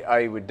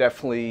I would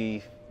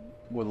definitely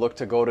would look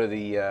to go to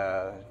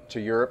the to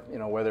Europe. You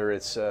know, whether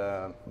it's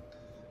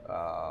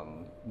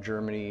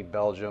Germany,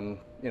 Belgium.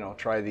 You know,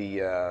 try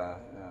the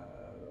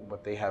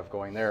what they have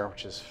going there,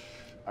 which is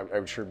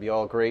I'm sure be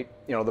all great.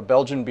 You know, the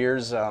Belgian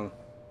beers.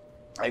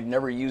 I've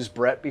never used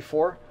Brett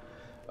before.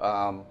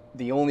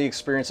 The only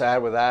experience I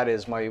had with that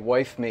is my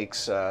wife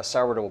makes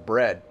sourdough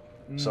bread.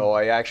 So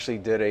I actually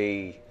did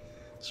a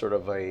sort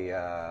of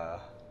a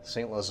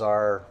St.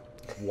 Lazare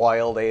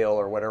wild ale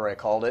or whatever I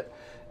called it.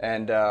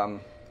 And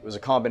it was a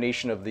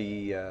combination of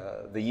the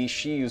yeast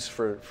she used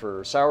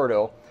for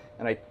sourdough.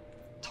 And I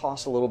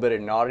tossed a little bit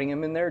of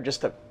Nottingham in there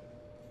just to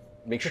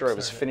make sure I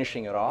was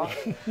finishing it off.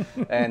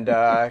 And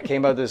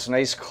came out this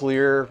nice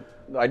clear,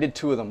 I did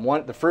 2 of them.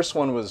 The first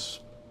one was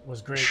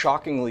great.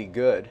 Shockingly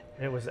good.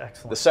 It was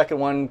excellent. The second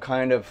one,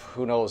 kind of,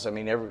 who knows? I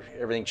mean,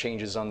 everything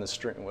changes on the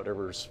string,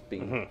 whatever's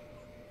being,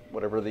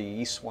 whatever the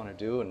yeast want to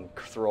do and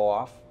throw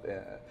off.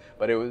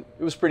 But it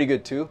was pretty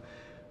good too.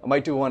 I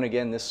might do one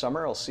again this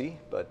summer. I'll see.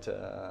 But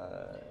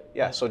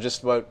yeah, so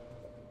just about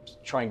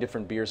trying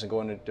different beers and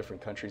going to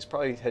different countries.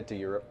 Probably head to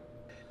Europe.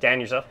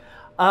 Dan, yourself?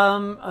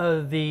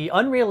 The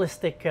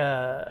unrealistic.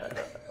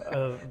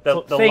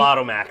 The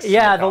Lotto Max.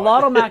 Yeah, the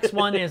Lotto Max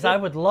one is I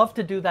would love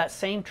to do that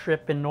same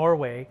trip in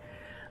Norway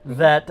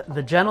that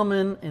the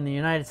gentleman in the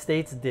United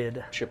States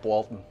did. Chip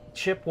Walton.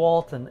 Chip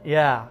Walton,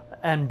 yeah.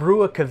 And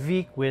brew a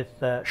Kvik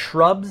with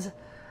shrubs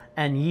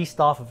and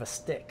yeast off of a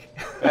stick.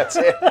 That's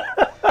it.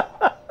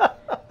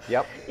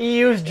 Yep. He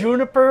used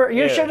juniper.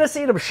 You should have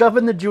seen him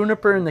shoving the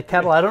juniper in the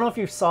kettle. I don't know if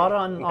you saw it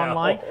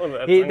online.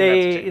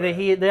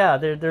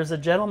 There's a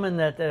gentleman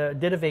that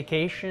did a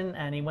vacation,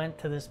 and he went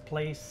to this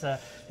place,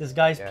 this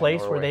guy's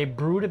place, Norway, where they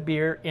brewed a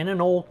beer in an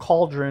old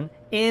cauldron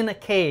in a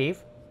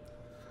cave.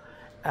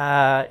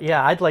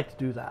 Yeah, I'd like to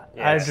do that.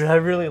 Yes. I'd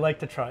really like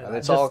to try that. And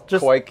it's all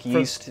Quake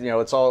yeast. You know,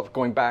 it's all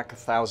going back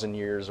 1,000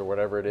 years or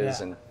whatever it is,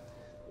 and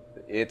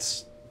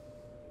it's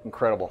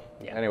incredible.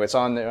 Yeah. Anyway, it's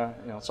on there.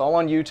 You know, it's all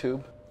on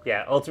YouTube.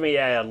 Yeah, ultimately,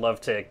 I'd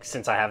love to,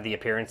 since I have the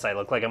appearance, I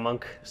look like a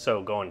monk,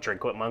 so go and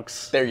drink with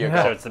monks. There you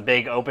go. So it's the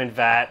big open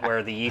vat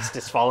where the yeast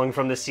is falling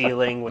from the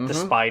ceiling with the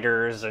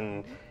spiders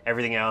and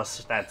everything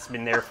else that's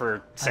been there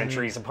for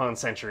centuries upon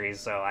centuries.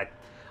 So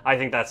I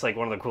think that's like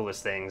one of the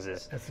coolest things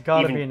is it's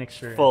got to be an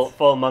experience.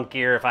 Full monk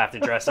gear if I have to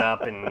dress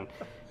up and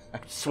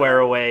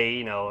swear away,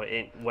 you know,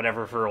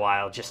 whatever for a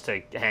while just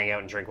to hang out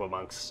and drink with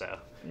monks. So.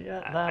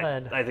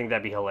 Yeah, I think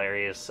that'd be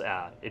hilarious.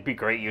 It'd be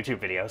great YouTube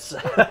videos.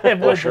 It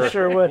would, it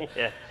sure would.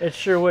 Yeah. It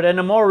sure would. And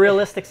the more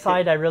realistic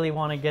side, I really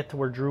want to get to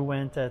where Drew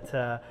went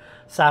at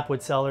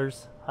Sapwood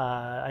Cellars.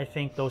 I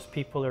think those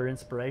people are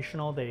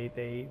inspirational.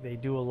 They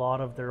do a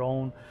lot of their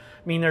own.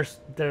 I mean,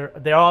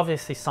 there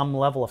obviously some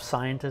level of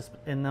scientist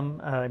in them.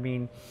 I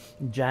mean,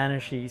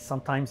 Janish,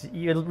 sometimes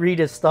you read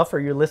his stuff or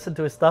you listen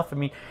to his stuff. I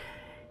mean,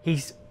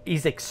 he's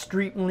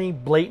extremely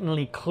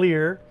blatantly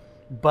clear,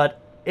 but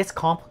it's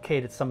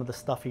complicated, some of the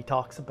stuff he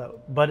talks about,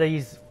 but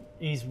he's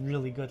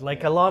really good.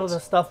 Like a lot of the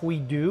stuff we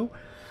do,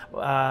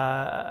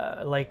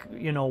 like,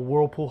 you know,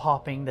 whirlpool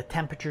hopping, the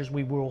temperatures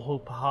we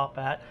whirlpool hop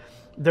at,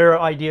 there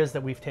are ideas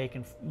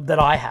that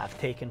I have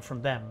taken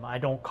from them. I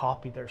don't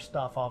copy their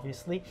stuff,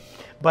 obviously,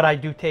 but I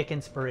do take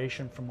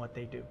inspiration from what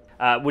they do.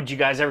 Would you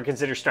guys ever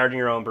consider starting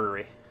your own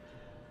brewery?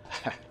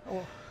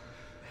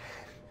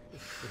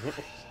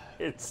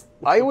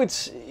 I would,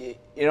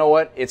 you know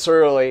what? It's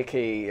sort of like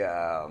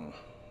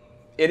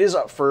it is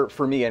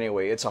for me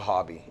anyway. It's a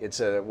hobby.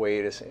 It's a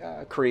way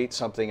to create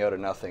something out of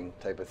nothing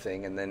type of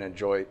thing, and then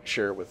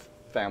share it with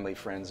family,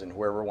 friends, and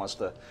whoever wants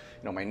to. You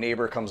know, my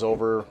neighbor comes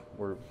over,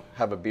 we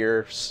have a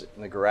beer, sit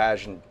in the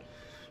garage, and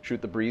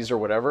shoot the breeze or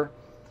whatever.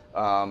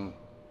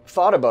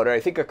 Thought about it.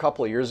 I think a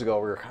couple of years ago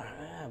we were kind of,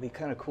 it'd be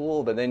kind of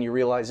cool, but then you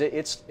realize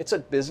it's a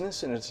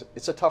business and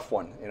it's a tough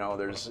one. You know,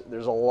 there's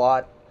a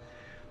lot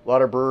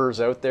of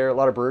brewers out there, a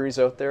lot of breweries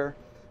out there.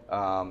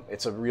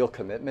 It's a real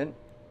commitment.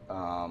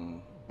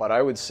 But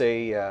I would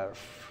say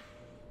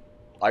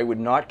I would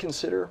not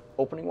consider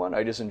opening one.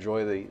 I just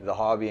enjoy the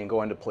hobby and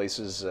going to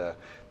places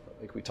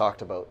like we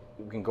talked about.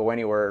 We can go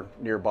anywhere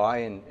nearby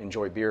and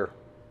enjoy beer,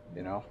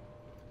 you know.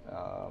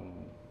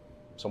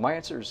 So my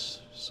answer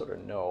is sort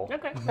of no.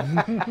 Okay.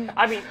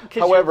 I mean,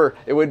 however,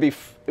 it would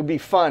be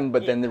fun,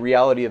 but then the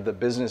reality of the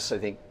business, I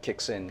think,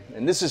 kicks in.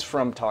 And this is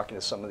from talking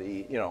to some of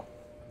the, you know,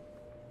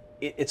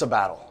 it's a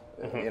battle.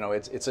 You know,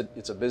 it's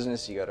a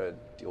business. You got to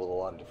deal with a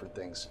lot of different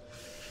things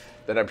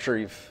that I'm sure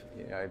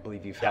I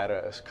believe you've had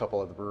a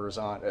couple of the brewers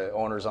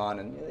owners on,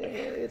 and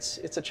it's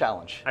a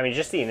challenge. I mean,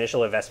 just the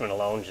initial investment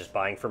alone, just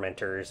buying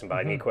fermenters and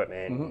buying the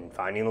equipment and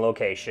finding the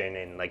location,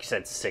 and like you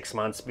said, 6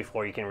 months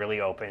before you can really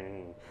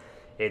open.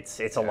 It's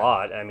a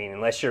lot. I mean,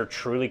 unless you're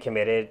truly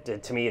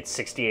committed, to me, it's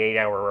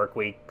 68-hour work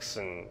weeks,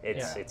 and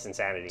it's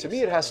insanity. To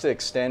me, it has to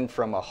extend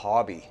from a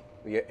hobby.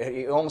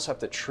 You almost have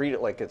to treat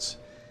it like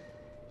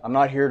I'm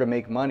not here to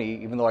make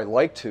money, even though I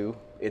like to.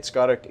 It's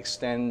got to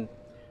extend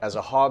as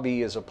a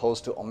hobby, as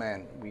opposed to, oh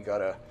man, we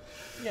gotta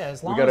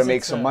as long we gotta as make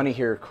it's some money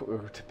here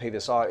to pay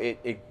this off.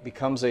 It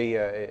becomes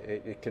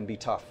it can be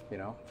tough, you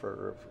know,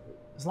 for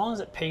as long as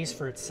it pays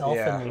for itself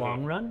Yeah. in the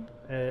long run.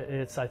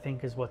 It's, I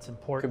think, is what's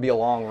important. could be a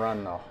long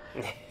run though.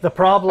 The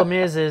problem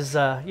is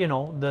you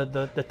know,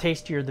 the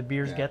tastier the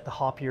beers Yeah. get, the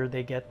hoppier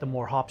they get, the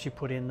more hops you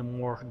put in, the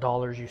more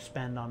dollars you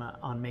spend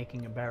on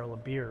making a barrel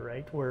of beer,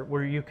 right?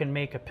 Where you can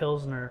make a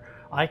Pilsner,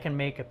 I can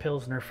make a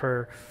Pilsner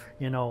for,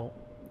 you know,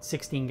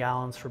 16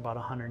 gallons for about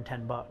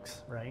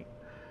 $110, right?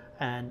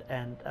 And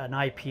an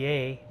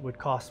IPA would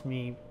cost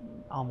me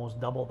almost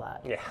double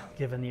that, Yeah.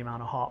 given the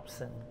amount of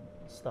hops and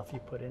stuff you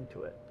put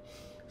into it.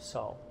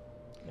 So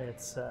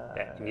it's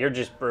Yeah, and you're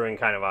just brewing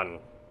kind of on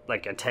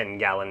like a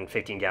 10-gallon,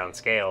 15-gallon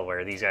scale,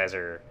 where these guys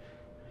are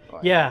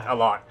yeah, a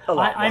lot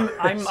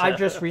I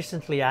just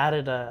recently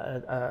added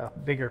a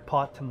bigger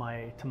pot to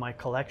my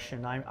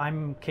collection.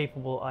 I'm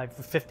capable. I have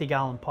a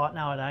 50-gallon pot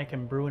now, and I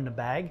can brew in the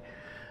bag.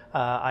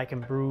 I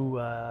can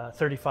brew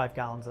 35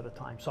 gallons at a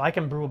time, so I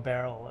can brew a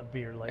barrel of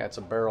beer, like Yeah, it's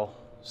a barrel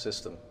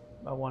system.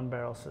 a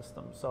 1-barrel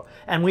system. So,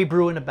 and we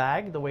brew in a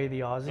bag the way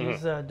the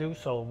Aussies do.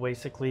 So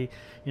basically,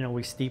 you know,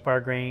 we steep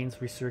our grains,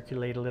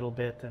 recirculate a little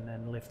bit, and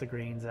then lift the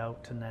grains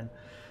out, and then,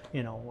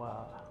 you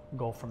know,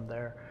 go from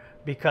there.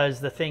 Because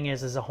the thing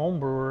is, as a home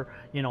brewer,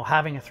 you know,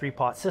 having a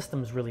 3-pot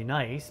system is really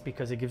nice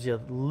because it gives you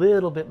a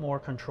little bit more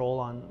control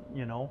on,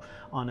 you know,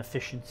 on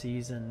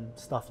efficiencies and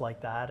stuff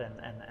like that,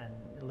 and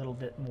a little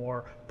bit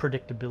more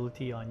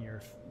predictability on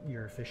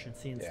your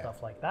efficiency and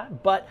stuff like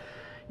that. But,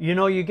 you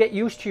know, you get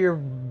used to your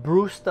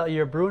brew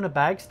in a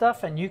bag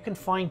stuff, and you can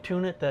fine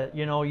tune it that,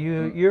 you know,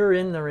 you're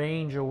in the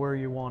range of where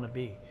you want to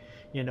be.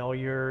 You know,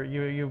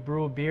 you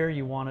brew a beer,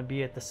 you want to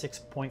be at the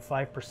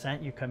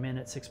 6.5%, you come in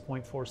at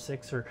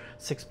 6.46 or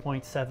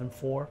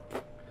 6.74.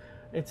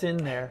 It's in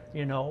there,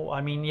 you know.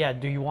 I mean, yeah,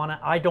 do you want to,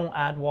 I don't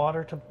add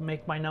water to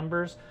make my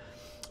numbers.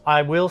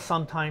 I will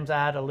sometimes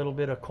add a little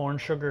bit of corn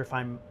sugar if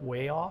I'm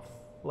way off,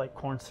 like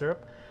corn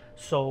syrup.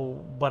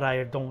 So, but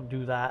I don't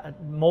do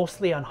that.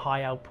 Mostly on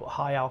high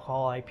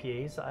alcohol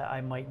IPAs, I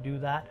might do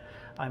that.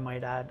 I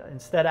might add,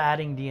 instead of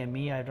adding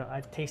DME,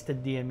 I've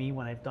tasted DME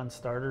when I've done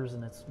starters,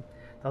 and it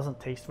doesn't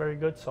taste very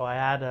good. So I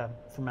add a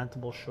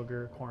fermentable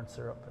sugar, corn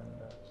syrup,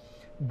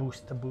 and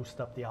boost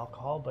up the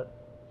alcohol, but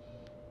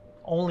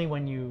only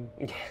when you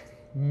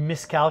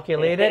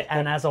miscalculate it.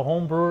 And as a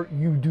home brewer,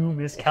 you do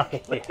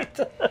miscalculate.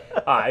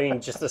 I mean,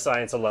 just the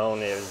science alone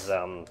is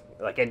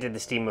like I did the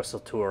steam whistle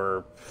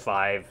tour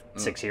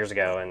 5-6 years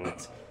ago, and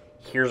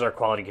here's our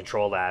quality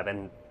control lab,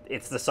 and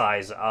it's the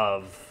size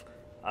of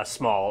a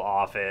small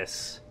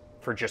office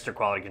for just their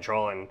quality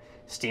control. And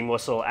steam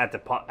whistle at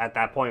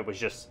that point was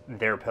just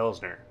their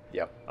Pilsner.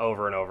 Yep.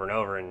 Over and over and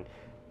over. And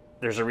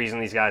there's a reason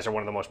these guys are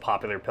one of the most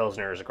popular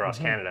Pilsners across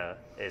Canada,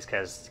 is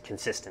because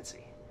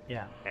consistency.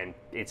 Yeah. And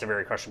it's a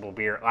very crushable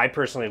beer. I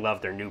personally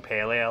love their new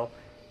pale ale.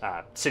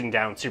 Sitting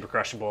down, super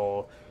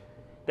crushable.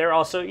 They're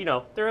also, you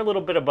know, they're a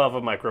little bit above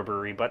a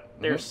microbrewery, but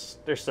they're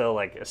still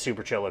like a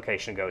super chill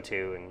location to go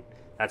to. And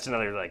that's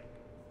another, like,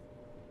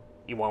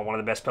 you want one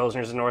of the best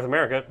Pilsners in North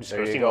America, just There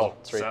go you steam go. whistle.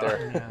 It's right So-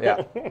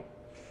 there. Yeah.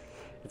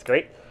 It's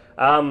great.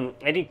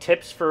 Any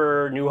tips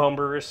for new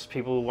homebrewers,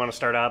 people who want to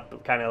start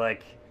up, kind of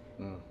like,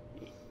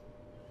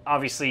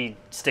 obviously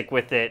stick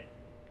with it,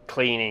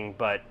 cleaning,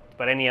 but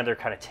any other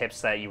kind of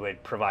tips that you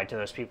would provide to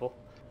those people?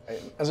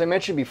 As I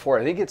mentioned before,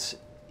 I think it's,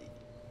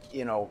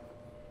 you know,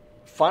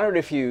 find out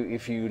if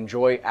you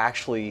enjoy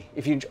actually,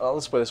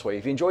 let's put it this way,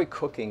 if you enjoy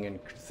cooking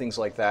and things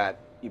like that,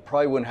 you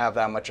probably wouldn't have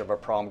that much of a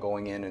problem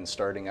going in and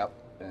starting up.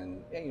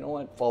 And hey, you know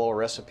what, follow a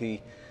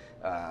recipe.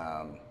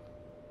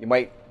 You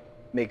might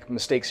make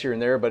mistakes here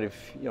and there, but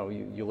if you know,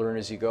 you learn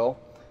as you go.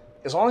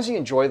 As long as you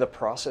enjoy the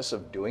process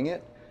of doing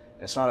it,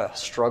 it's not a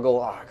struggle.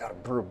 Oh, I got to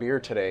brew beer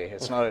today.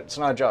 It's not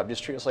a job.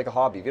 Just treat it like a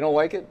hobby. If you don't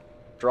like it,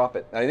 drop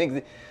it. And I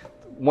think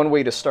one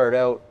way to start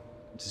out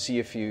to see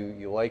if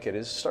you like it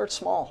is start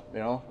small. You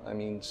know, I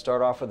mean,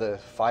 start off with a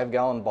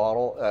 5-gallon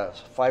bottle,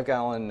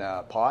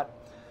 5-gallon pot.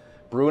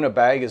 Brew in a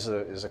bag is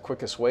the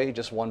quickest way.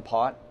 Just one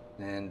pot,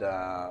 and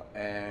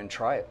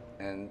try it.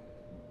 And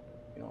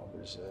you know,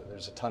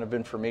 there's a ton of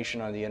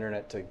information on the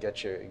internet to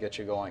get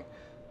you going.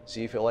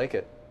 See if you like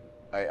it.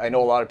 I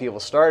know a lot of people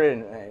started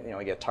and you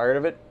know, get tired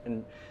of it,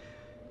 and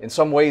in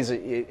some ways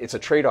it's a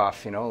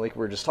trade-off. You know, like we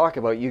were just talking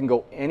about, you can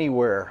go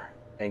anywhere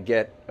and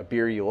get a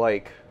beer you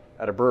like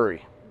at a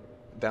brewery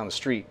down the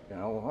street. You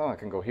know, oh, I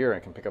can go here, I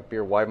can pick up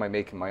beer. Why am I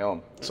making my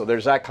own? So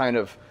there's that kind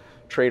of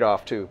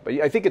trade-off too. But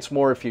I think it's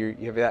more if you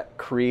have that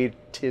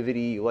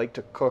creativity, you like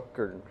to cook,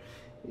 or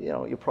you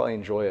know, you'll probably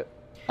enjoy it.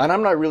 And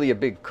I'm not really a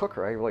big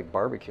cooker. I like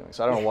barbecuing,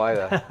 so I don't know why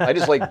that. I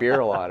just like beer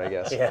a lot, I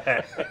guess.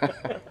 Yeah.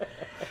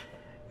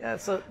 Yeah,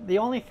 so the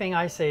only thing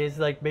I say is,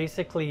 like,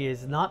 basically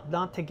is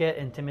not to get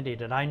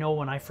intimidated. I know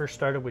when I first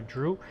started with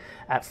Drew,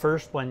 at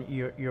first when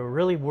you're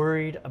really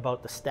worried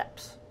about the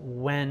steps,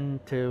 when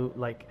to,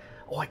 like,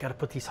 oh, I got to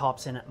put these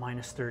hops in at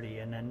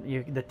 -30, and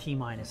then the T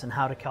minus, and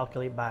how to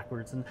calculate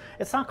backwards. And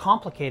it's not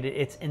complicated.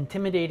 It's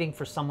intimidating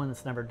for someone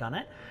that's never done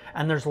it.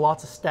 And there's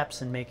lots of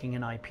steps in making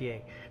an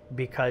IPA.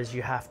 because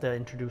you have to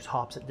introduce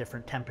hops at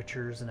different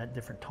temperatures and at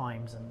different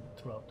times and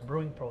throughout the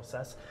brewing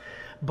process.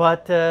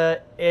 But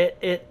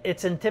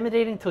it's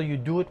intimidating till you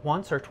do it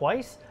once or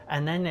twice,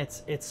 and then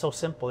it's so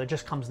simple. It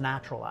just comes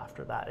natural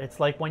after that. It's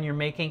like when you're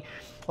making,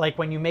 like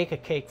when you make a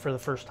cake for the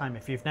first time.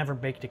 If you've never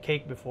baked a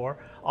cake before,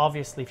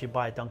 obviously if you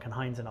buy a Duncan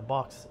Hines in a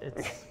box,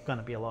 it's going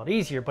to be a lot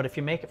easier. But if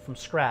you make it from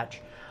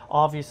scratch,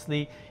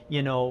 obviously,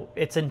 you know,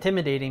 it's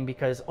intimidating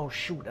because, oh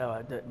shoot,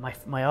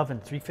 my oven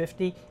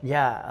 350,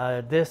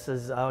 yeah, this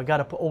is, I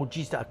gotta put, oh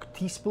geez, a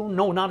teaspoon,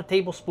 no, not a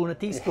tablespoon, a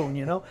teaspoon,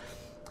 you know,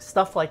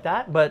 stuff like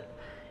that. But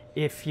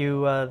if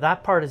you,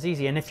 that part is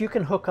easy. And if you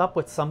can hook up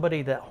with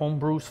somebody that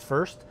homebrews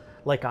first,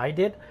 like I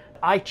did,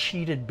 I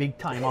cheated big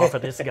time off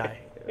of this guy.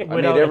 I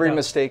made every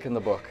mistake in the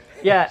book.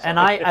 Yeah, and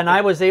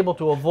I was able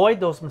to avoid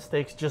those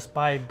mistakes just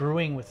by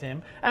brewing with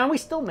him, and we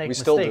still make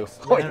mistakes. We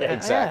still do. Oh, yeah,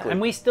 exactly. And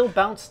we still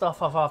bounce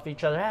stuff off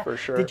each other. For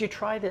sure. Did you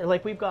try that?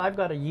 Like I've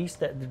got a yeast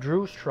that the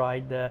Drew's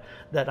tried that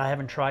I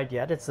haven't tried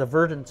yet. It's the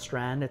verdant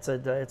strand. It's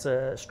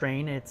a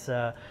strain. It's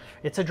a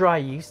dry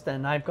yeast,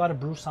 and I've got to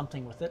brew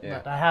something with it. Yeah.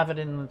 But I have it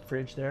in the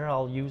fridge there.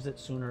 I'll use it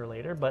sooner or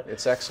later. But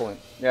it's excellent.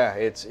 Yeah,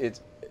 this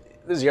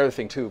is the other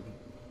thing too.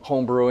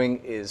 Home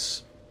brewing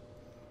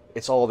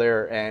it's all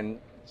there, and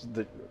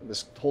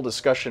this whole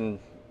discussion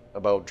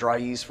about dry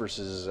yeast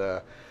versus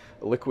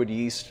liquid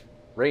yeast.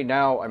 Right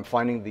now, I'm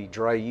finding the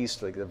dry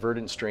yeast, like the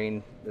verdant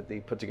strain that they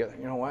put together.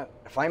 You know what?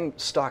 If I'm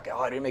stuck,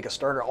 I didn't make a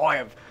starter. I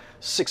have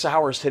 6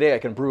 hours today. I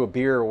can brew a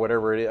beer or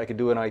whatever it is. I can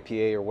do an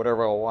IPA or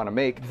whatever I want to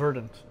make.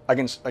 Verdant. I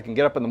can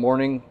get up in the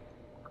morning,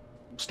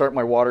 start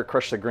my water,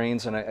 crush the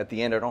grains, and at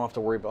the end, I don't have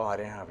to worry about, I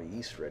didn't have a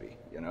yeast ready.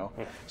 You know.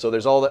 So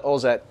there's all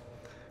that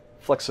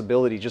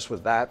flexibility just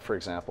with that, for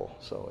example.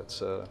 So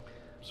it's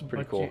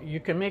pretty cool. You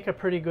can make a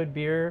pretty good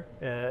beer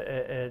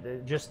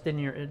just in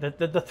your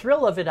the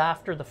thrill of it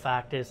after the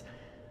fact is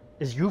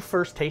you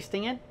first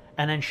tasting it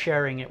and then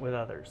sharing it with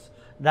others.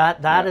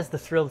 That is the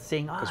thrill of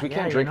seeing. Because we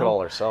can't drink it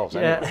all ourselves.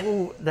 Yeah,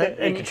 anyway.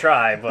 You can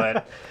try,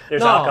 but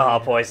there's alcohol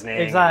poisoning.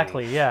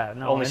 Exactly. Yeah.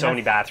 No. Only so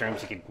many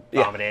bathrooms you can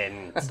vomit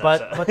in. And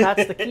stuff, but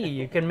that's the key.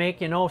 You can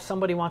make.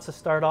 Somebody wants to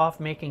start off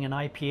making an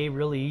IPA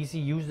really easy.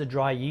 Use the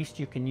dry yeast.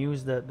 You can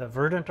use the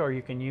verdant, or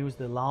you can use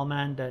the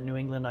Lalman New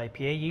England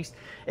IPA yeast.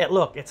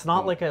 It's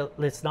not like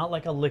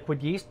a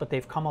liquid yeast, but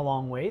they've come a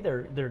long way.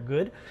 They're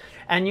good,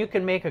 and you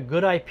can make a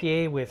good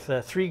IPA with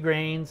 3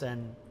 grains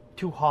and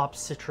 2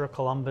 hops: Citra,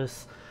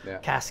 Columbus,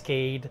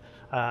 Cascade,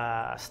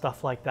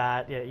 stuff like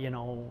that.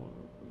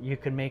 You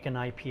can make an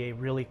IPA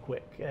really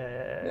quick.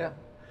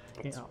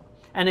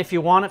 And if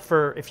you want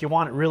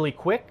it really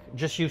quick,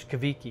 just use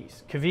Kveik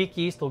yeast. Kveik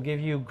yeast will give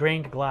you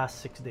grain to glass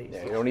 6 days.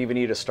 Yeah, you don't even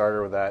need a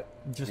starter with that.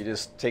 You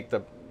just take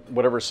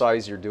whatever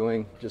size you're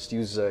doing, just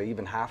use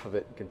even half of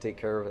it. You can take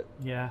care of it.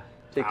 Yeah.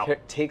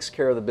 Takes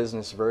care of the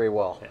business very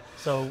well. Yeah.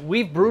 So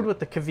we've brewed with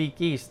the Kveik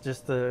yeast,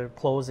 just the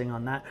closing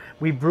on that.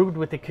 We brewed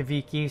with the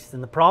Kveik yeast,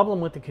 and the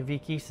problem with the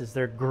Kveik yeast is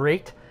they're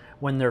great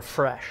when they're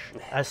fresh.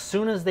 As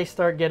soon as they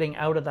start getting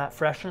out of that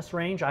freshness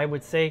range, I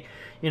would say,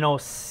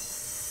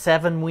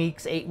 7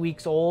 weeks, 8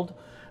 weeks old,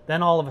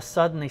 then all of a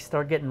sudden they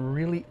start getting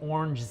really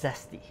orange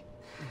zesty.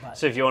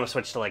 So if you want to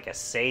switch to like a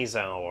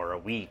saison or a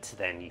wheat,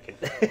 then you can.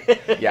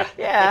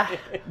 Yeah,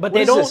 but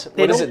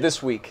What is it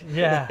this week?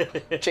 Yeah,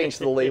 Change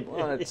the label.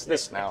 Oh, it's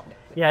this now.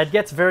 Yeah, it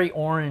gets very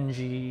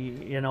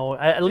orangey.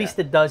 At least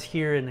it does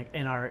here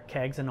in our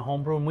kegs in the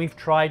homebrew. And we've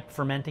tried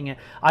fermenting it.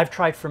 I've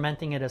tried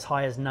fermenting it as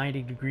high as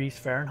 90 degrees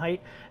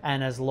Fahrenheit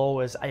and as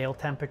low as ale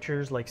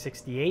temperatures like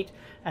 68.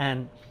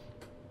 And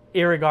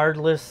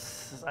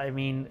irregardless, I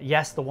mean,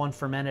 yes, the one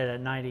fermented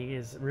at 90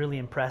 is really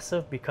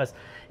impressive because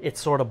it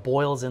sort of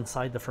boils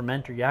inside the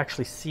fermenter. You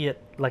actually see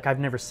it like I've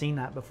never seen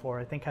that before.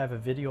 I think I have a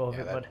video of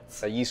it. But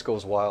that yeast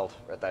goes wild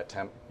at that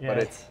temp. Yeah.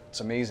 But it's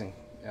amazing.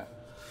 Yeah.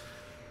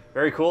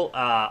 Very cool.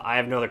 I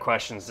have no other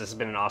questions. This has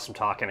been an awesome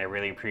talk, and I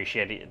really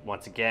appreciate it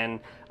once again.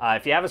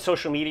 If you have a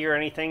social media or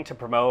anything to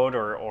promote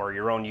or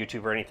your own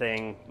YouTube or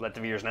anything, let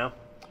the viewers know.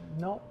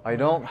 No. I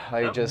don't.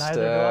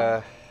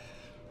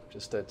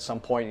 Just at some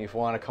point, if you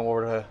want to come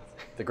over to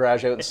the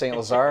garage out in St.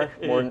 Lazare,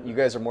 you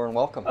guys are more than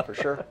welcome, for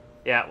sure.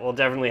 Yeah, we'll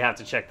definitely have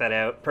to check that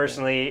out.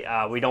 Personally,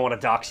 we don't want to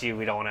dox you.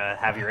 We don't want to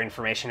have your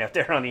information out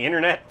there on the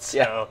internet.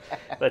 So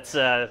let's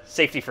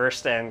safety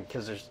first, and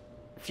because there's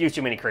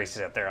too many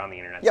crazies out there on the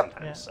internet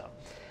sometimes. Yeah. So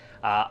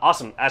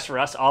awesome. As for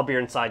us,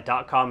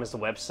 allbeerinside.com is the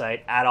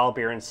website. At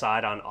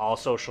allbeerinside on all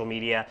social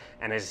media.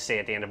 And as I say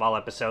at the end of all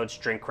episodes,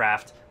 drink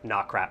craft,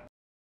 not crap.